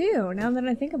boring, too, now that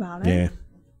I think about it. Yeah.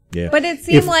 Yeah. But it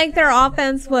seemed like their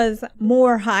offense was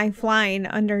more high-flying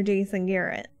under Jason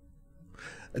Garrett.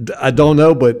 I don't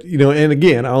know, but, you know, and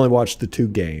again, I only watched the 2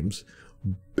 games.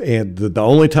 And the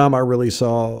only time I really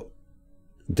saw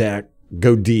Dak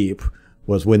go deep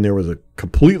was when there was a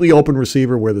completely open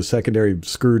receiver where the secondary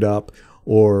screwed up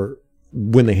or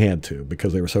when they had to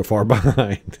because they were so far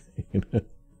behind. You know?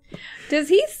 Does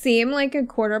he seem like a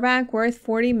quarterback worth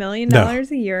 $40 million a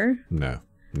year? No.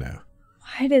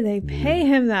 Why did they pay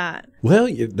him that? Well,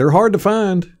 they're hard to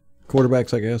find,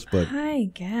 quarterbacks, I guess. But I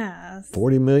guess.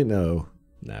 $40 million?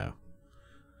 No.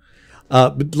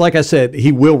 But like I said,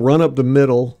 he will run up the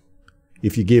middle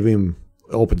if you give him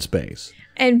open space.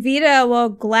 And Vita will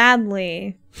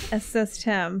gladly assist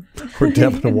him. Or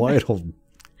Devin White will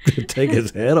take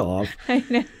his head off. I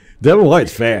know. Devin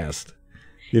White's fast.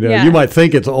 You know, you might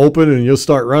think it's open and you'll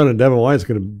start running. Devin White's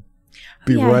going to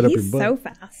be right up your butt. He's so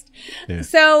fast. Yeah.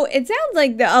 So it sounds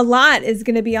like a lot is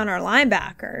going to be on our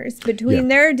linebackers between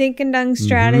their dink and dunk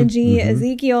strategy,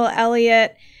 Ezekiel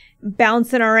Elliott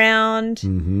bouncing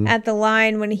around at the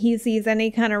line when he sees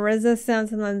any kind of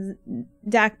resistance, and then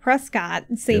Dak Prescott,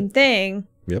 same thing.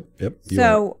 Yep.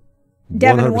 So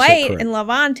Devin White and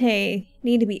Levante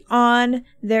need to be on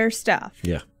their stuff.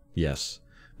 Yeah. Yes.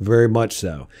 Very much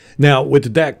so. Now, with the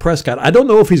Dak Prescott, I don't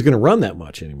know if he's going to run that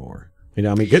much anymore. You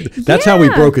know, I mean, that's how he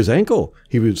broke his ankle.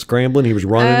 He was scrambling, he was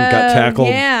running, got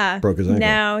tackled, broke his ankle.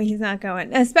 No, he's not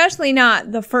going. Especially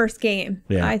not the first game,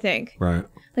 I think. Right.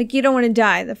 Like, you don't want to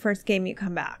die the first game you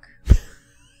come back.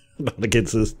 Not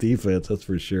against this defense, that's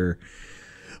for sure.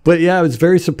 But, yeah, I was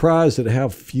very surprised at how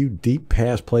few deep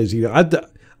pass plays. You know,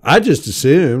 I just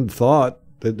thought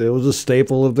that it was a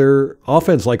staple of their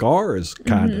offense like ours,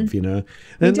 kind of, you know.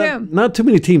 And not too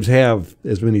many teams have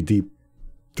as many deep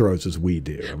throws as we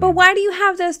do. I mean, but why do you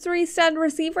have those 3 stud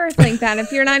receivers like that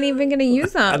if you're not even going to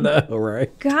use them? I know,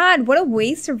 right? God, what a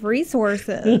waste of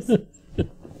resources.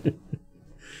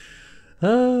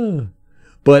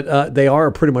 But they are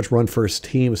a pretty much run-first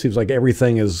team. It seems like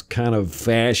everything is kind of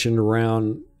fashioned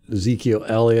around Ezekiel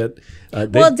Elliott.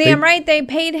 Right. They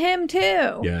paid him,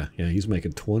 too. Yeah, he's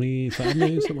making $25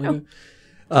 million, something like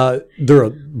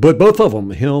that. But both of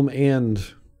them, him and,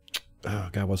 oh,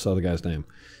 God, what's the other guy's name?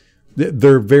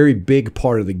 They're a very big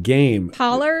part of the game.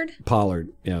 Pollard,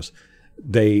 yes.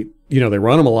 They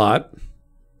run them a lot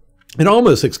and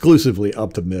almost exclusively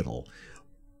up the middle.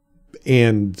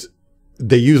 And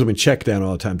they use them in check down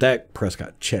all the time. Dak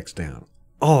Prescott checks down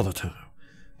all the time.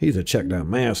 He's a check down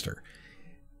master.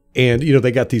 And, you know,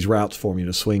 they got these routes for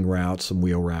him, swing routes, some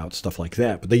wheel routes, stuff like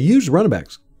that. But they use running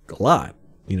backs a lot,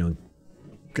 in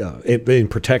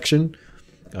protection,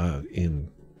 in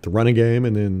the running game,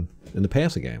 and then in the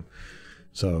passing game.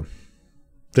 So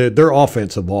their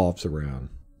offense evolves around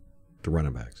the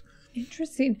running backs.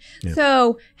 Interesting. Yeah.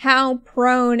 So how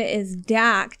prone is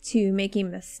Dak to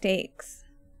making mistakes?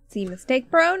 Is he mistake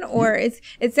prone, or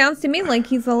it sounds to me like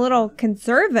he's a little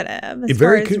conservative as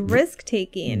far as risk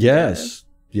taking? Yes.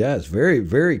 Yes, very,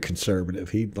 very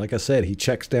conservative. He, like I said, he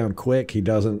checks down quick. He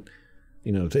doesn't,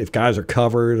 if guys are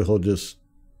covered, he'll just,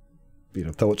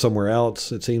 throw it somewhere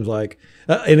else, it seems like.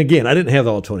 And again, I didn't have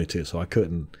the all 22, so I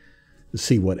couldn't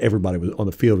see what everybody was on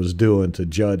the field was doing to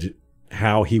judge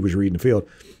how he was reading the field.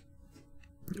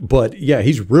 But yeah,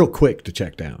 he's real quick to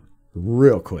check down,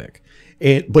 real quick.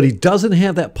 But he doesn't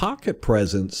have that pocket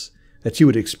presence that you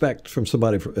would expect from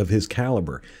somebody of his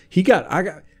caliber.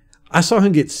 I saw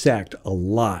him get sacked a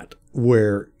lot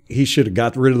where he should have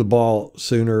got rid of the ball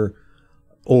sooner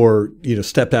or,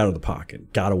 stepped out of the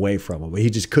pocket, got away from him. He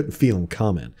just couldn't feel him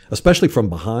coming, especially from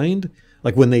behind.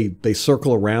 Like when they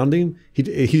circle around him, he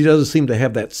doesn't seem to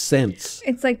have that sense.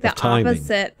 It's like the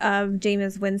opposite of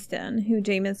Jameis Winston, who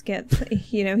Jameis gets,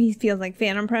 he feels like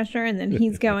phantom pressure and then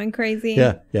he's going crazy.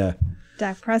 Yeah.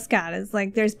 Dak Prescott is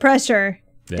like, there's pressure,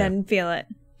 doesn't feel it.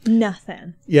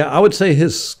 Nothing. Yeah, I would say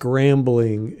his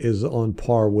scrambling is on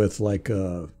par with like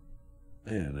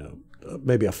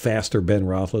maybe a faster Ben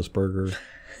Roethlisberger.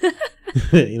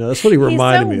 That's what he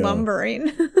reminded me of. He's so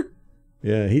lumbering.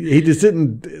 Yeah, he just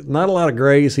not a lot of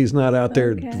grace. He's not out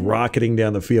there rocketing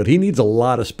down the field. He needs a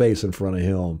lot of space in front of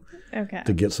him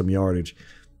to get some yardage.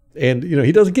 And,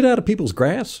 he doesn't get out of people's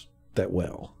grass that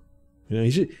well.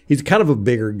 He's kind of a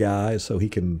bigger guy, so he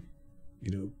can,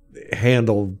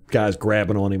 handle guys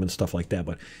grabbing on him and stuff like that.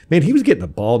 But, man, he was getting the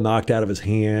ball knocked out of his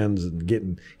hands and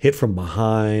getting hit from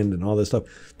behind and all this stuff.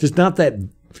 Just not that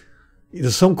 –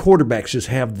 some quarterbacks just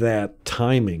have that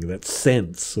timing, that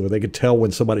sense, where they could tell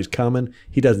when somebody's coming.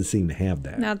 He doesn't seem to have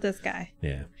that. Not this guy.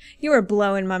 Yeah. You are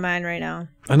blowing my mind right now.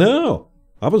 I know.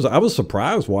 I was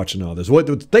surprised watching all this.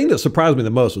 The thing that surprised me the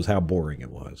most was how boring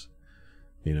it was.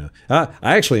 I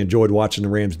actually enjoyed watching the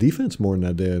Rams defense more than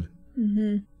I did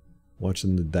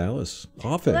watching the Dallas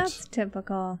offense. Well, that's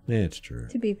typical. Yeah, it's true.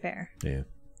 To be fair. Yeah.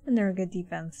 And they're a good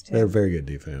defense, too. They're a very good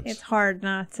defense. It's hard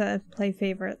not to play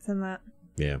favorites in that.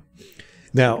 Yeah.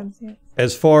 Now,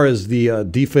 as far as the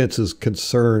defense is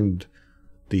concerned,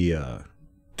 the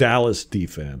Dallas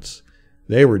defense,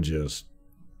 they were just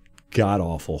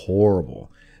god-awful,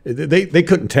 horrible. They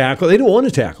couldn't tackle. They didn't want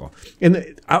to tackle.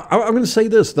 And I'm going to say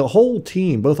this. The whole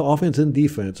team, both offense and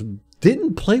defense,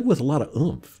 didn't play with a lot of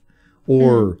oomph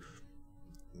or,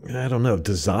 I don't know,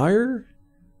 desire.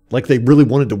 Like they really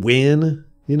wanted to win,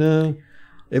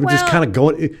 They were just kind of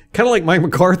going, kind of like Mike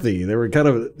McCarthy. They were kind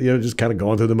of, just kind of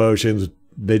going through the motions.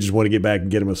 They just want to get back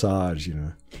and get a massage,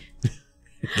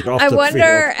 I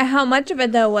wonder how much of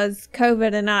it, though, was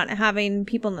COVID and not having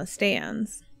people in the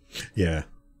stands. Yeah.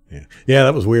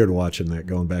 That was weird watching that,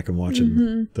 going back and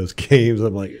watching those games.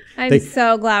 I'm like, I'm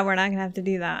so glad we're not going to have to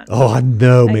do that. Oh, I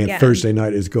know, man. Again. Thursday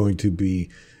night is going to be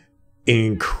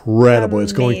incredible. Amazing.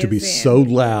 It's going to be so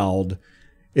loud.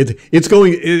 It's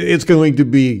going to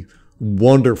be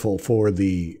wonderful for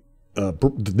the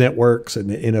networks and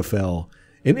the NFL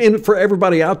and for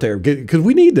everybody out there, because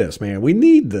we need this, man. We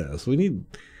need this.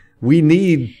 We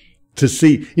need to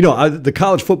see, the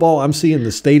college football, I'm seeing the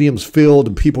stadiums filled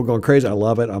and people going crazy. I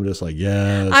love it. I'm just like,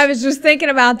 yes. I was just thinking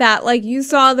about that. Like you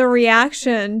saw the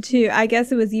reaction to, I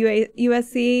guess it was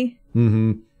USC.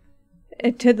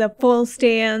 To the full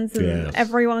stands and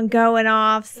everyone going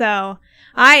off. So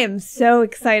I am so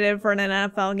excited for an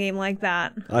NFL game like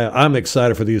that. I'm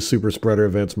excited for these super spreader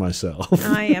events myself.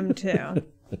 I am too.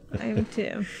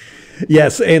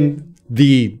 Yes, and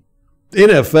the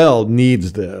NFL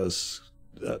needs this.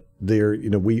 They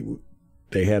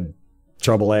had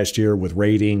trouble last year with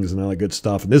ratings and all that good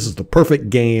stuff, and this is the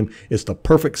perfect game. It's the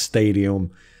perfect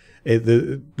stadium.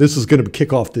 This is going to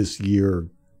kick off this year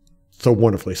so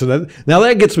wonderfully. So now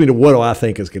that gets me to what do I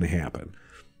think is going to happen.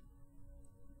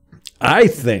 I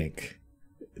think,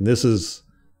 and this is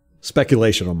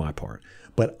speculation on my part,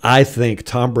 but I think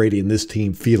Tom Brady and this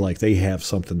team feel like they have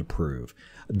something to prove.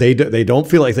 They don't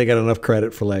feel like they got enough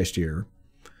credit for last year.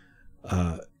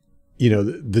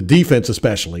 The defense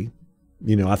especially.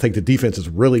 I think the defense is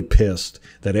really pissed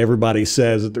that everybody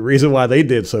says that the reason why they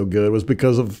did so good was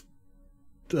because of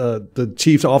the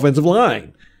Chiefs' offensive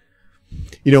line.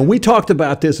 We talked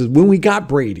about this is when we got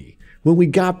Brady.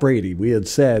 We had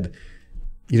said,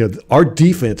 our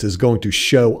defense is going to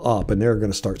show up and they're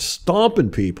going to start stomping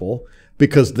people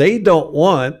because they don't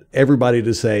want everybody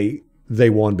to say they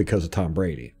won because of Tom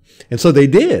Brady. And so they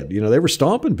did. They were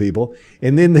stomping people.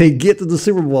 And then they get to the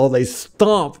Super Bowl, they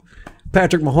stomp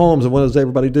Patrick Mahomes. And what does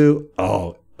everybody do?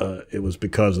 It was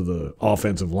because of the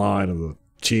offensive line of the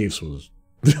Chiefs was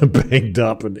banged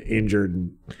up and injured.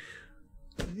 And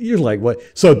You're like, what?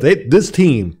 So this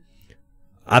team,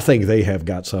 I think they have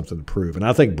got something to prove. And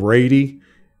I think Brady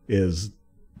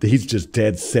he's just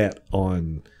dead set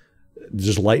on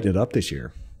just lighting it up this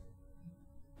year.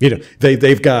 You know,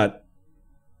 they've got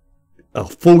a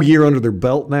full year under their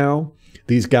belt now.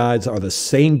 These guys are the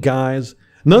same guys.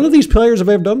 None of these players have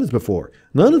ever done this before.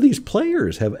 None of these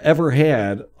players have ever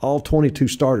had all 22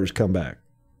 starters come back.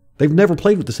 They've never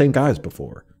played with the same guys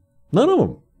before. None of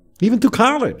them. Even through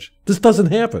college. This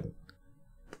doesn't happen.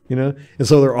 You know? And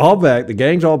so they're all back. The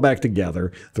gang's all back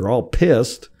together. They're all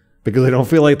pissed because they don't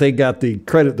feel like they got the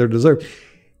credit they deserve.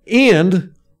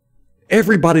 And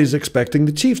everybody's expecting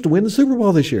the Chiefs to win the Super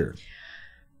Bowl this year.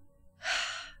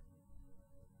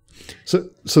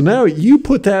 So now you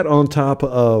put that on top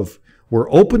of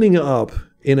we're opening up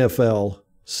NFL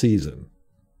season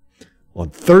on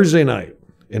Thursday night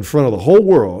in front of the whole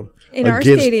world. In our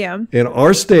stadium. In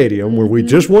our stadium where we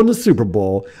just won the Super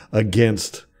Bowl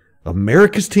against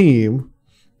America's team.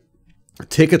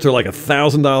 Tickets are like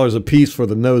 $1,000 a piece for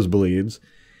the nosebleeds.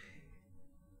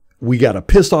 We got a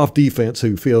pissed off defense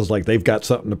who feels like they've got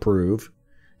something to prove.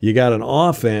 You got an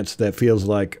offense that feels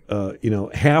like,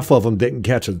 half of them didn't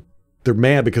catch they're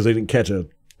mad because they didn't catch a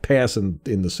pass in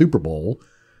the Super Bowl,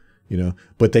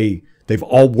 but they've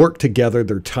all worked together.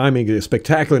 Their timing is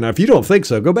spectacular. Now, if you don't think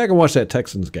so, go back and watch that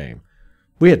Texans game.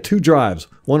 We had 2 drives.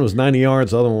 One was 90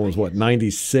 yards. The other one was,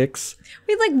 96?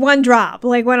 We had one drop,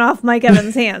 went off Mike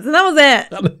Evans' hands, and that was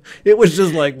it. It was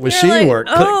just machine work.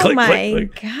 Oh, my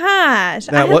gosh.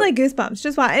 I had goosebumps.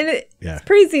 Just watch. It's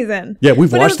preseason. Yeah,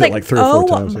 we've watched it 3 or 4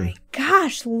 times. Oh, my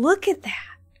gosh. Look at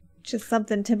that. Just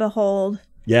something to behold.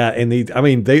 Yeah, and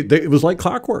it was like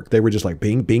clockwork. They were just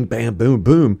bing, bing, bam, boom,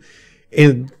 boom.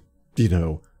 And,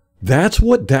 that's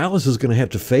what Dallas is going to have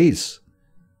to face.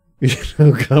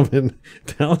 Coming.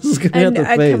 Dallas is going to have to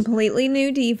face. A completely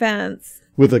new defense.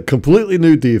 With a completely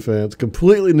new defense,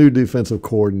 completely new defensive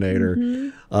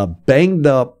coordinator, banged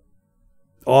up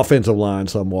offensive line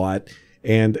somewhat,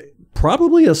 and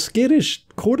probably a skittish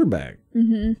quarterback.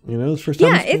 It's first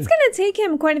time. Yeah, it's going to take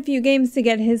him quite a few games to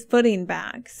get his footing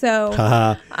back. So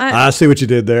I see what you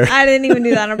did there. I didn't even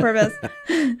do that on purpose.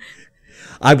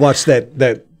 I watched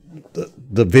the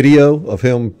video of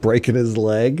him breaking his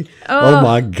leg. Oh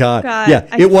my God.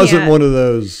 Yeah, it wasn't one of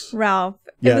those. Ralph.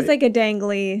 It was like a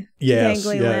dangly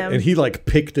limb. And he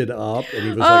picked it up and he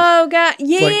was God.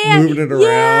 Yeah. moving it around.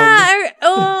 Yeah.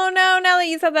 Oh no, now that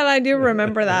you said that, I do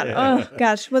remember that. Oh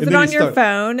gosh. Was it on your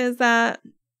phone? Is that?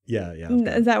 Yeah, yeah.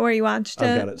 Is that where you watched it?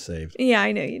 I've got it saved. Yeah,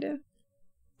 I know you do.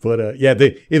 But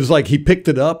it was he picked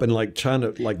it up and trying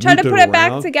to put it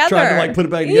back together. Trying to put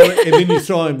it back together, and then you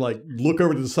saw him look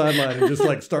over to the sideline and just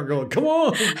start going, "Come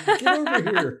on, get over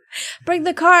here, bring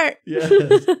the cart." Yes,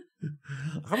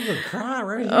 I'm gonna cry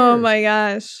right here. Oh my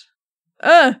gosh.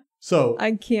 So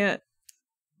I can't.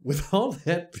 With all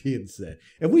that being said,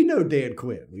 and we know Dan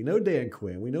Quinn. We know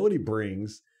what he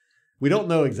brings. We don't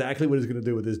know exactly what he's going to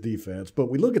do with his defense, but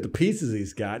we look at the pieces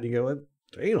he's got and you go,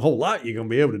 there ain't a whole lot you're going to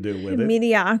be able to do with it.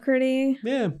 Mediocrity.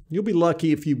 Yeah. You'll be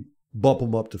lucky if you bump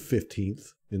them up to 15th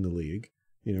in the league.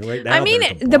 Right now.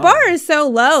 The bar is so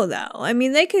low, though.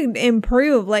 They could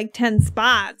improve 10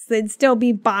 spots. They'd still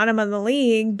be bottom of the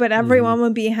league, but everyone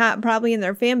would be probably in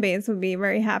their fan base would be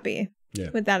very happy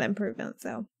with that improvement.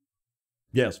 So,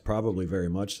 yes, probably very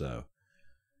much so.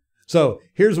 So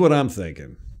here's what I'm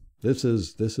thinking. This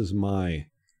is my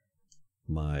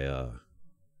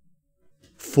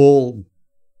full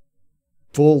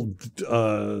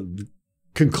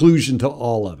conclusion to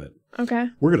all of it. Okay.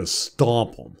 We're going to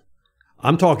stomp them.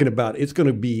 I'm talking about it's going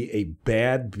to be a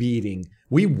bad beating.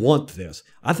 We want this.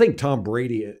 I think Tom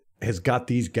Brady has got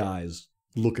these guys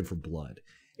looking for blood.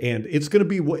 And it's going to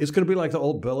be like the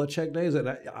old Belichick days.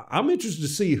 And I'm interested to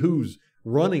see who's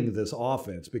running this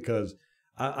offense because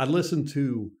I listened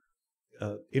to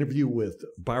interview with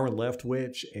Byron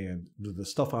Leftwich and the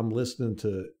stuff I'm listening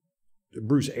to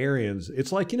Bruce Arians.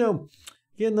 It's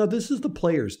this is the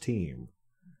players' team.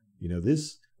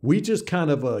 We just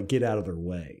kind of get out of their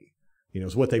way.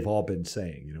 Is what they've all been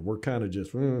saying. We're kind of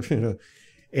just,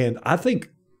 and I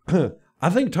think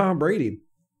Tom Brady,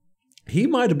 he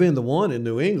might have been the one in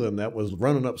New England that was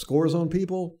running up scores on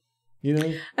people.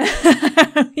 Yeah.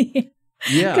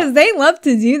 Because they love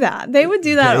to do that. They would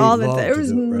do that all the time. There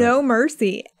was no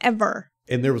mercy ever.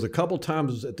 And there was a couple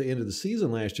times at the end of the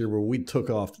season last year where we took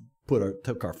our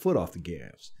foot off the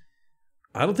gas.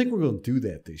 I don't think we're going to do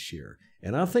that this year.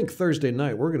 And I think Thursday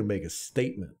night we're going to make a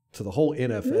statement to the whole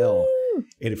NFL. Woo!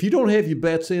 And if you don't have your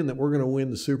bets in that we're going to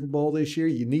win the Super Bowl this year,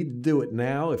 you need to do it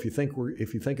now if you think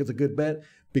it's a good bet,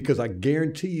 because I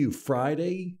guarantee you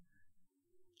Friday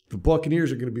the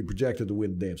Buccaneers are going to be projected to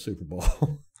win the damn Super Bowl.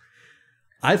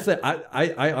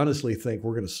 I honestly think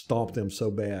we're going to stomp them so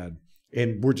bad,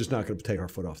 and we're just not going to take our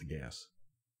foot off the gas.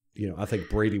 I think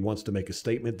Brady wants to make a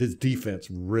statement. This defense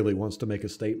really wants to make a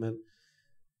statement,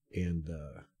 and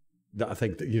I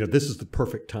think that, this is the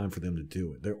perfect time for them to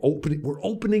do it. We're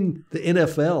opening the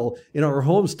NFL in our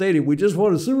home stadium. We just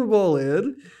won a Super Bowl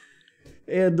in,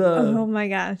 and oh my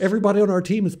gosh, everybody on our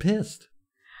team is pissed.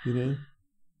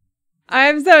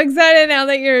 I'm so excited now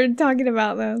that you're talking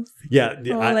about those. Yeah,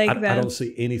 I don't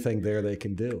see anything there they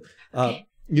can do.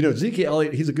 Zeke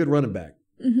Elliott, he's a good running back.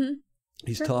 Mm-hmm.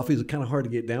 He's tough. He's kind of hard to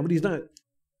get down, but he's not.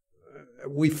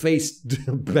 We faced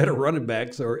better running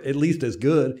backs, or at least as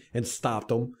good, and stopped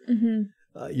them.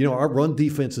 Mm-hmm. Our run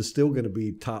defense is still going to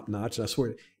be top notch. I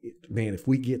swear, man, if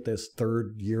we get this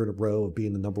third year in a row of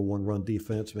being the number one run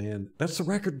defense, man, that's the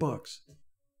record, Bucks.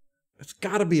 It's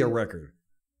got to be a record.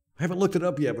 I haven't looked it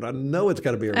up yet, but I know it's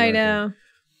got to be a record. I know.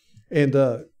 And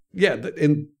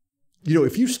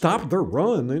if you stop their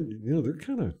run, then they're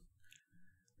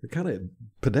kind of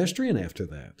pedestrian after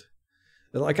that.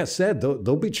 Like I said,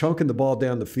 they'll be chunking the ball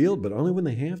down the field, but only when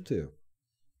they have to.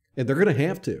 And they're going to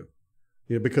have to,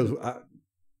 because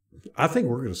I think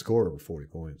we're going to score over 40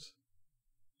 points.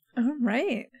 All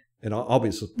right. And I'll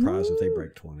be surprised if they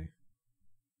break 20.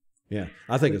 Yeah,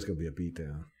 I think it's going to be a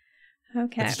beatdown.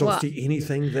 Okay. I just don't see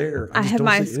anything there. I have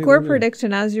my score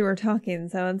prediction as you were talking,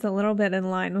 so it's a little bit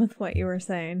in line with what you were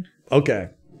saying. Okay.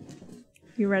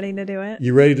 You ready to do it?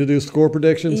 You ready to do score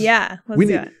predictions? Yeah, let's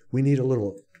do it. We need a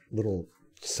little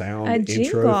sound intro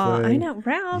jingle. Thing. I know,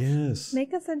 Ralph. Yes.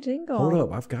 Make us a jingle. Hold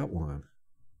up, I've got one.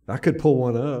 I could pull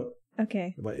one up.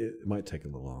 Okay. It might take a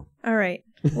little long. All right.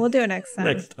 We'll do it next time.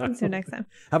 Next time. Let's do it next time.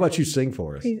 How about you sing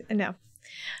for us? Please, no.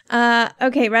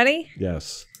 Okay, ready?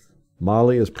 Yes.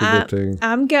 Molly is predicting.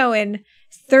 I'm going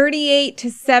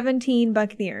 38-17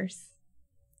 Buccaneers.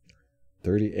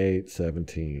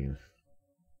 38-17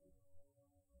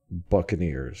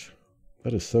 Buccaneers.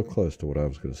 That is so close to what I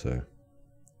was going to say.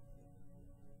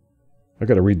 I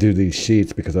got to redo these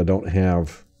sheets because I don't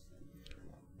have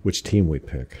which team we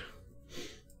pick.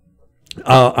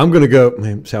 I'm going to go.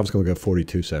 Man, I was going to go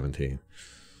 42-17.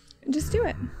 Just do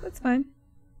it. That's fine.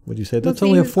 What did you say? That's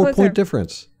only a 4-point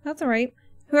difference. That's all right.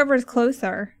 Whoever's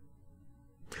closer.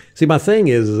 See, my thing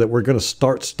is that we're going to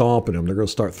start stomping them. They're going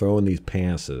to start throwing these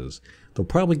passes. They'll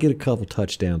probably get a couple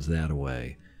touchdowns that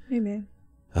way. Maybe.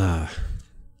 I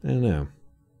don't know.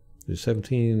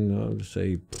 17, I'll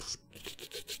say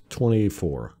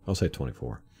 24. I'll say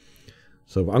 24.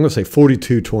 So I'm going to say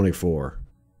 42-24.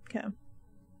 Okay.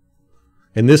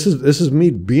 And this is me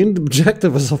being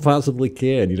objective as I possibly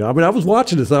can. I was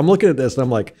watching this. I'm looking at this, and I'm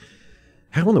like,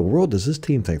 how in the world does this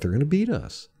team think they're going to beat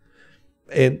us?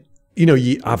 And,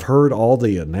 I've heard all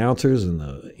the announcers and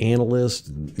the analysts,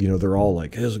 and, they're all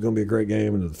like, this is going to be a great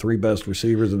game, and the three best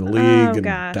receivers in the league, and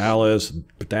Dallas, and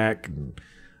Dak, and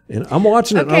I'm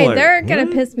watching it. Okay, and I'm they're going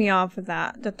to piss me off with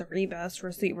that, the three best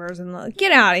receivers, and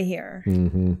get out of here.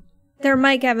 Mm-hmm. They're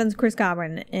Mike Evans, Chris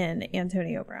Godwin, and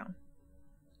Antonio Brown.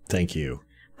 Thank you.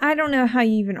 I don't know how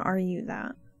you even argue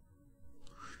that.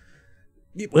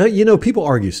 Well, people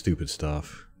argue stupid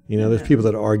stuff. There's people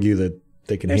that argue that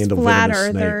they can handle venomous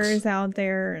snakes. Flat earthers out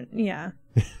there. Yeah.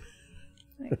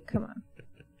 Come on.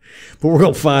 But we're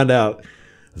going to find out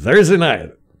Thursday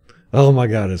night. Oh, my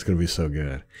God, it's going to be so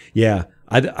good. Yeah,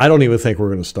 I don't even think we're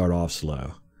going to start off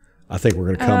slow. I think we're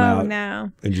going to come out.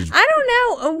 No. And just. I don't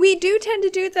know. We do tend to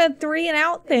do the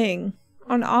 3-and-out thing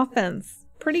on offense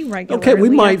pretty regularly. Okay, we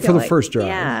might for the first drive.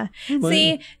 Yeah.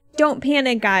 See, don't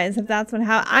panic, guys, if that's what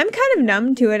happens. I'm kind of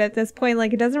numb to it at this point.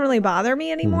 It doesn't really bother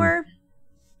me anymore.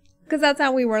 Because that's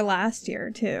how we were last year,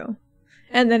 too.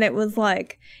 And then it was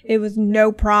it was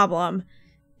no problem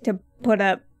to put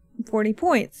up 40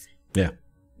 points. Yeah.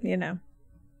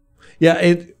 Yeah,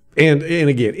 and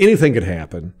again, anything could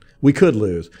happen. We could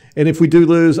lose. And if we do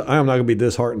lose, I'm not going to be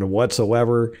disheartened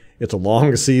whatsoever. It's a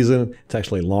long season. It's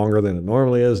actually longer than it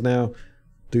normally is now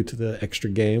due to the extra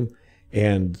game.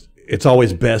 And it's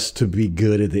always best to be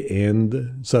good at the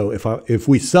end. So if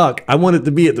we suck, I want it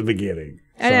to be at the beginning.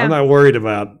 So I'm not worried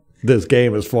about this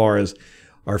game as far as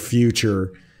our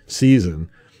future season.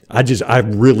 I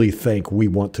really think we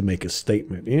want to make a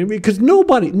statement. Because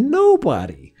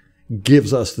nobody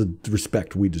gives us the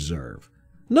respect we deserve.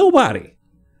 Nobody.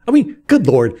 Good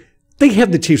Lord, they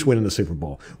have the Chiefs winning the Super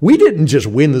Bowl. We didn't just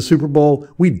win the Super Bowl.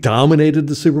 We dominated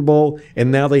the Super Bowl, and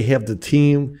now they have the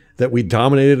team that we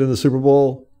dominated in the Super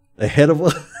Bowl ahead of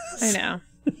us. I know.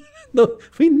 No,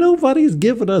 nobody's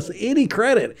giving us any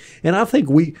credit. And I think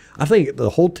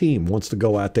the whole team wants to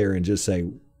go out there and just say,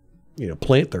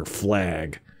 plant their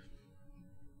flag.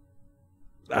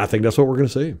 I think that's what we're going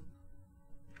to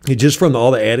see. Just from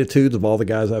all the attitudes of all the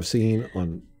guys I've seen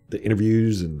on the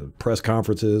interviews and the press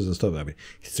conferences and stuff. I mean,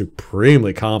 he's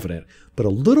supremely confident, but a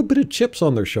little bit of chips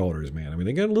on their shoulders, man. I mean,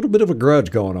 they got a little bit of a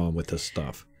grudge going on with this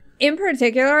stuff. In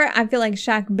particular, I feel like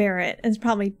Shaq Barrett is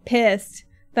probably pissed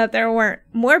that there weren't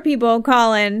more people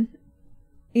calling,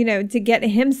 to get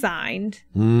him signed,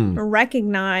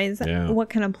 recognize what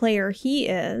kind of player he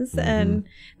is. And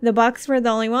the Bucs were the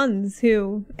only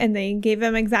oones and they gave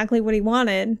him exactly what he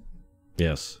wanted.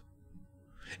 Yes.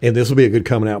 And this will be a good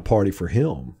coming out party for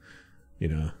him. He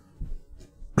didn't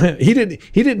have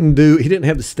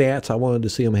the stats I wanted to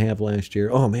see him have last year.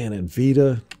 Oh man, and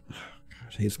Vita,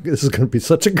 this is going to be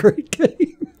such a great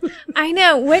game. I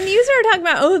know. When you started talking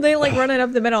about, they like running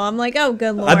up the middle, I'm like, oh,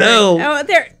 good Lord. I know.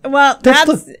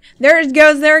 There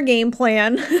goes their game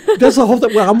plan. That's the whole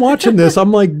thing. Well, I'm watching this.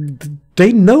 I'm like,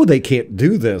 they know they can't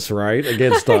do this, right,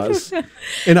 against us.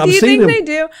 And I'm seeing them. They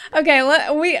do? Okay,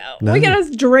 we get us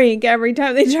drink every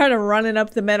time they try to run it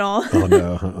up the middle. Oh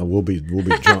no, we'll be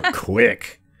drunk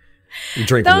quick. We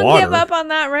drink Don't water. give up on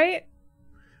that, right?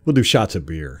 We'll do shots of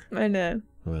beer. I know.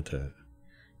 How about that?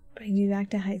 Bring you back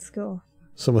to high school.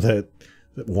 Some of that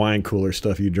wine cooler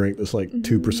stuff you drink that's like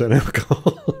 2%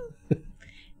 alcohol.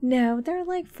 No, they're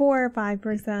like 4 or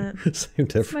 5%. Same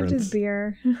difference. As much as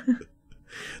beer.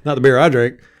 Not the beer I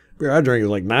drink. Beer I drink is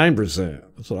like 9%.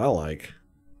 That's what I like.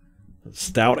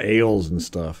 Stout ales and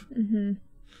stuff.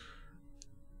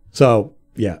 So,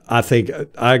 yeah, I think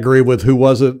I agree with who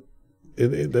was it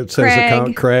that says the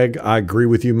comment? Craig. I agree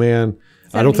with you, man.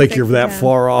 I don't think you're that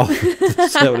far off.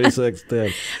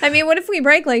 76-10. I mean, what if we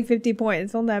break like 50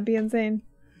 points? Won't that be insane?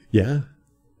 Yeah.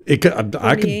 I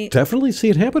could definitely see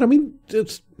it happen. I mean,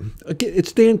 it's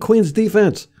Dan Quinn's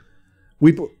defense.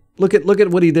 Look at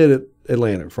what he did at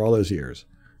Atlanta for all those years.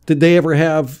 Did they ever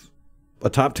have a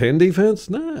top 10 defense?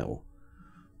 No.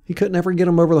 He couldn't ever get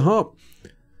them over the hump.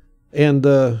 And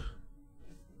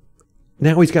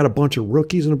now he's got a bunch of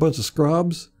rookies and a bunch of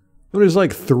scrubs. There's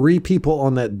like 3 people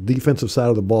on that defensive side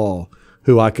of the ball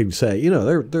who I could say,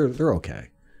 they're okay.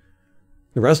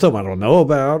 The rest of them I don't know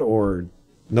about or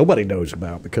nobody knows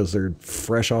about because they're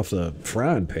fresh off the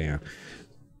frying pan.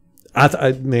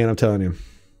 Man, I'm telling you,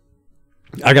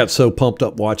 I got so pumped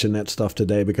up watching that stuff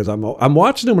today because I'm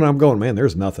watching them and I'm going, man,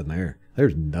 there's nothing there.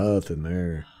 There's nothing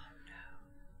there.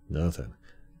 Nothing.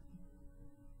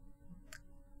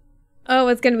 Oh,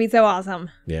 it's going to be so awesome.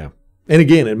 Yeah. And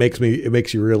again, it makes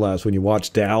you realize when you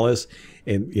watch Dallas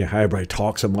and how everybody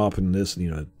talks them up and this,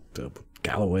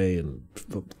 Galloway and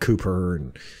Cooper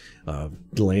and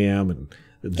Lamb and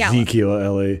Ezekiel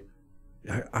Elliott.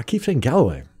 I keep saying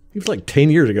Galloway. He was like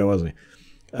 10 years ago, wasn't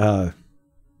he?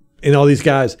 And all these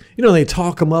guys, they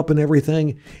talk them up and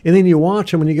everything. And then you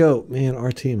watch them and you go, man,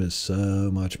 our team is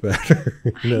so much better.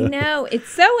 I know. It's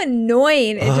so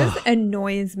annoying. It just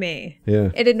annoys me. Yeah.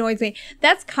 It annoys me.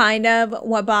 That's kind of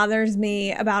what bothers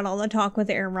me about all the talk with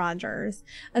Aaron Rodgers.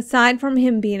 Aside from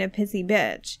him being a pissy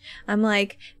bitch, I'm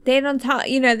like, they don't talk,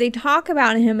 they talk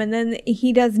about him and then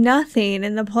he does nothing.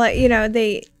 And the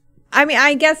play,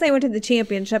 I guess they went to the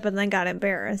championship and then got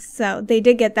embarrassed. So they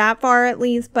did get that far at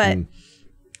least, but...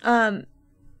 I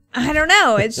don't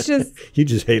know. It's just you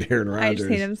just hate Aaron Rodgers. I just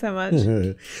hate him so much.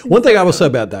 One thing I will say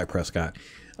about Dak Prescott,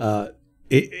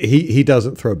 he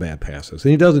doesn't throw bad passes, and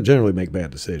he doesn't generally make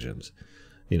bad decisions.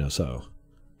 So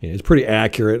it's pretty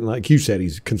accurate, and like you said,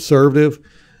 he's conservative,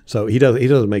 so he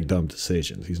doesn't make dumb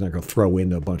decisions. He's not going to throw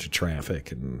into a bunch of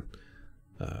traffic, and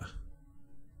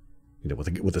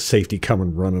with the safety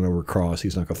coming running over across,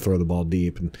 he's not going to throw the ball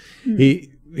deep, and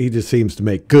he just seems to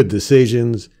make good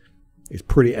decisions. He's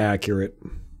pretty accurate,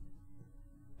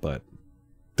 but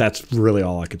that's really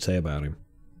all I could say about him.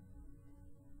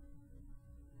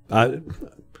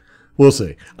 We'll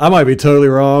see. I might be totally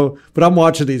wrong, but I'm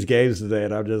watching these games today,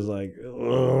 and I'm just like,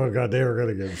 oh, God, they were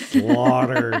going to get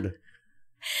slaughtered.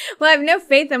 Well, I have no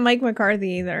faith in Mike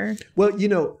McCarthy either. Well,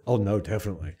 oh, no,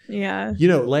 definitely. Yeah.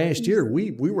 Last year,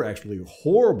 we were actually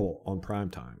horrible on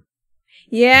primetime.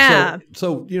 Yeah.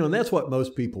 So and that's what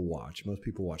most people watch. Most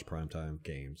people watch primetime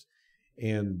games.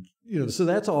 And, so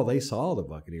that's all they saw of the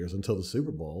Buccaneers until the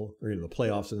Super Bowl, or the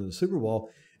playoffs and then the Super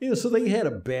Bowl. So they had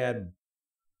a bad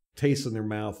taste in their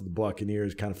mouth of the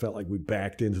Buccaneers, kind of felt like we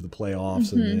backed into the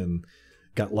playoffs and then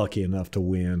got lucky enough to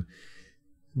win.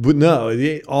 But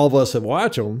no, all of us that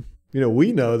watch them,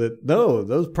 we know that, no,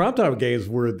 those primetime games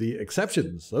were the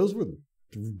exceptions. Those were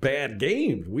bad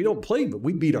games. We don't play, but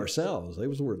we beat ourselves.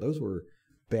 Those were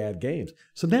bad games.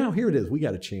 So now here it is. We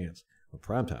got a chance on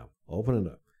primetime. Open it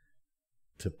up.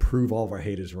 To prove all of our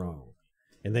haters wrong.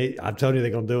 And I'm telling you, they're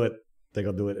going to do it. They're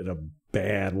going to do it in a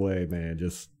bad way, man.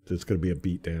 It's going to be a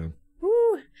beatdown.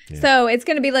 Ooh, Yeah. So it's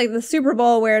going to be like the Super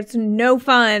Bowl where it's no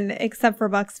fun except for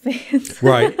Bucs fans.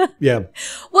 Right. Yeah.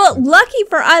 Well, lucky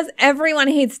for us, everyone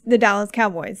hates the Dallas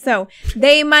Cowboys. So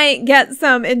they might get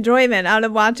some enjoyment out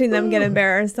of watching them get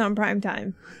embarrassed on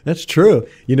primetime. That's true.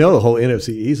 You know, the whole NFC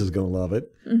East is going to love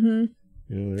it. Mm-hmm.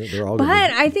 You know, they're all But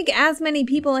gonna I think as many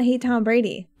people hate Tom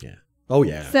Brady. Yeah. Oh,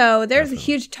 yeah. So there's Definitely. a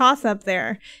huge toss up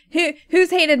there.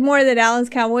 Who's hated more, the Dallas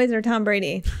Cowboys or Tom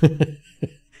Brady?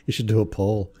 You should do a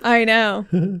poll. I know.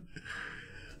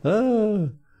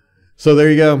 So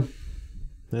there you go.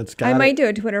 That's got I might it. do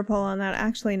a Twitter poll on that,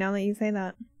 actually, now that you say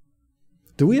that.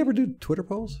 Do we ever do Twitter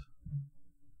polls?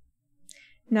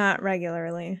 Not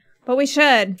regularly. But we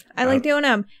should. I like doing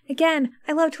them. Again,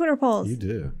 I love Twitter polls. You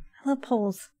do. I love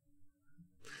polls.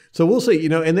 So we'll see, you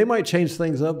know, and they might change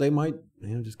things up. They might,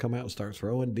 you know, just come out and start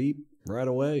throwing deep right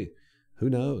away. Who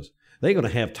knows? They ain't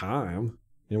going to have time.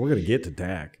 You know, we're going to get to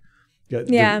Dak.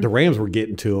 Yeah. The Rams were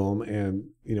getting to him, and,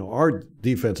 you know, our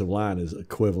defensive line is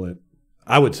equivalent.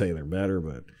 I would say they're better,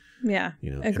 but, Yeah.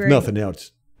 you know, Agree. if nothing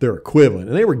else, they're equivalent.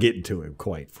 And they were getting to him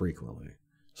quite frequently.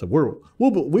 So we're not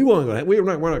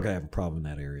going to have a problem in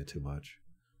that area too much.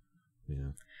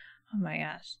 Yeah. Oh my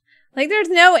gosh. Like, there's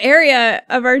no area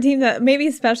of our team that maybe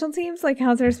special teams. Like,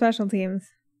 how's our special teams?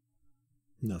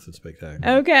 Nothing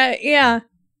spectacular. Okay. Yeah.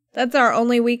 That's our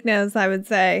only weakness, I would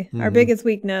say. Our Mhm. biggest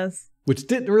weakness. Which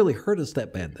didn't really hurt us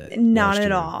that bad. Not last at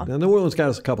year. all. Now, New Orleans got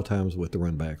us a couple times with the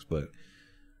run backs, but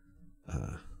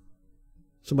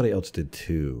somebody else did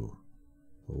too.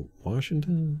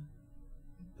 Washington?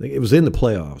 I think it was in the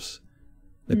playoffs.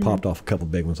 They popped off a couple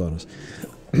big ones on us.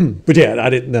 But yeah, I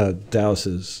didn't know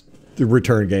Dallas's the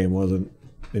return game wasn't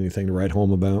anything to write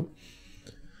home about.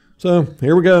 So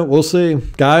here we go. We'll see.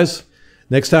 Guys,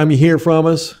 next time you hear from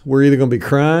us, we're either going to be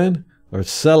crying or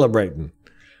celebrating.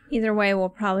 Either way, we'll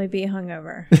probably be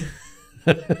hungover.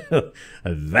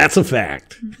 That's a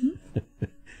fact.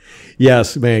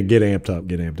 Yes, man, get amped up.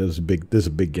 Get amped. This is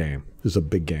a big game. This is a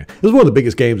big game. This is one of the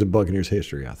biggest games in Buccaneers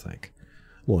history, I think.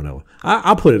 Well, no,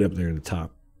 I'll put it up there in the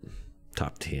top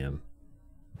 10,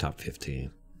 top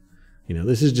 15. You know,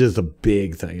 this is just a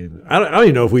big thing. I don't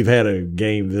even know if we've had a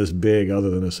game this big other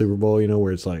than a Super Bowl, you know,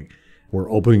 where it's like we're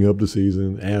opening up the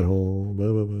season at home,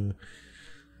 blah, blah,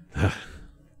 blah.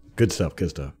 Good stuff, good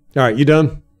stuff. All right, you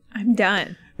done? I'm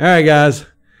done. All right, guys.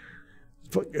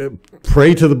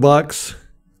 Pray to the Bucs.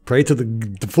 Pray to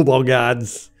the football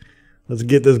gods. Let's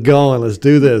get this going. Let's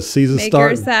do this. Season Make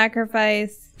starting. your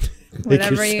sacrifice.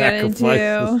 Whatever you're going to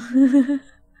do.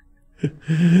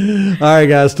 All right,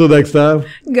 guys. Till next time.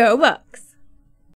 Go Bucs.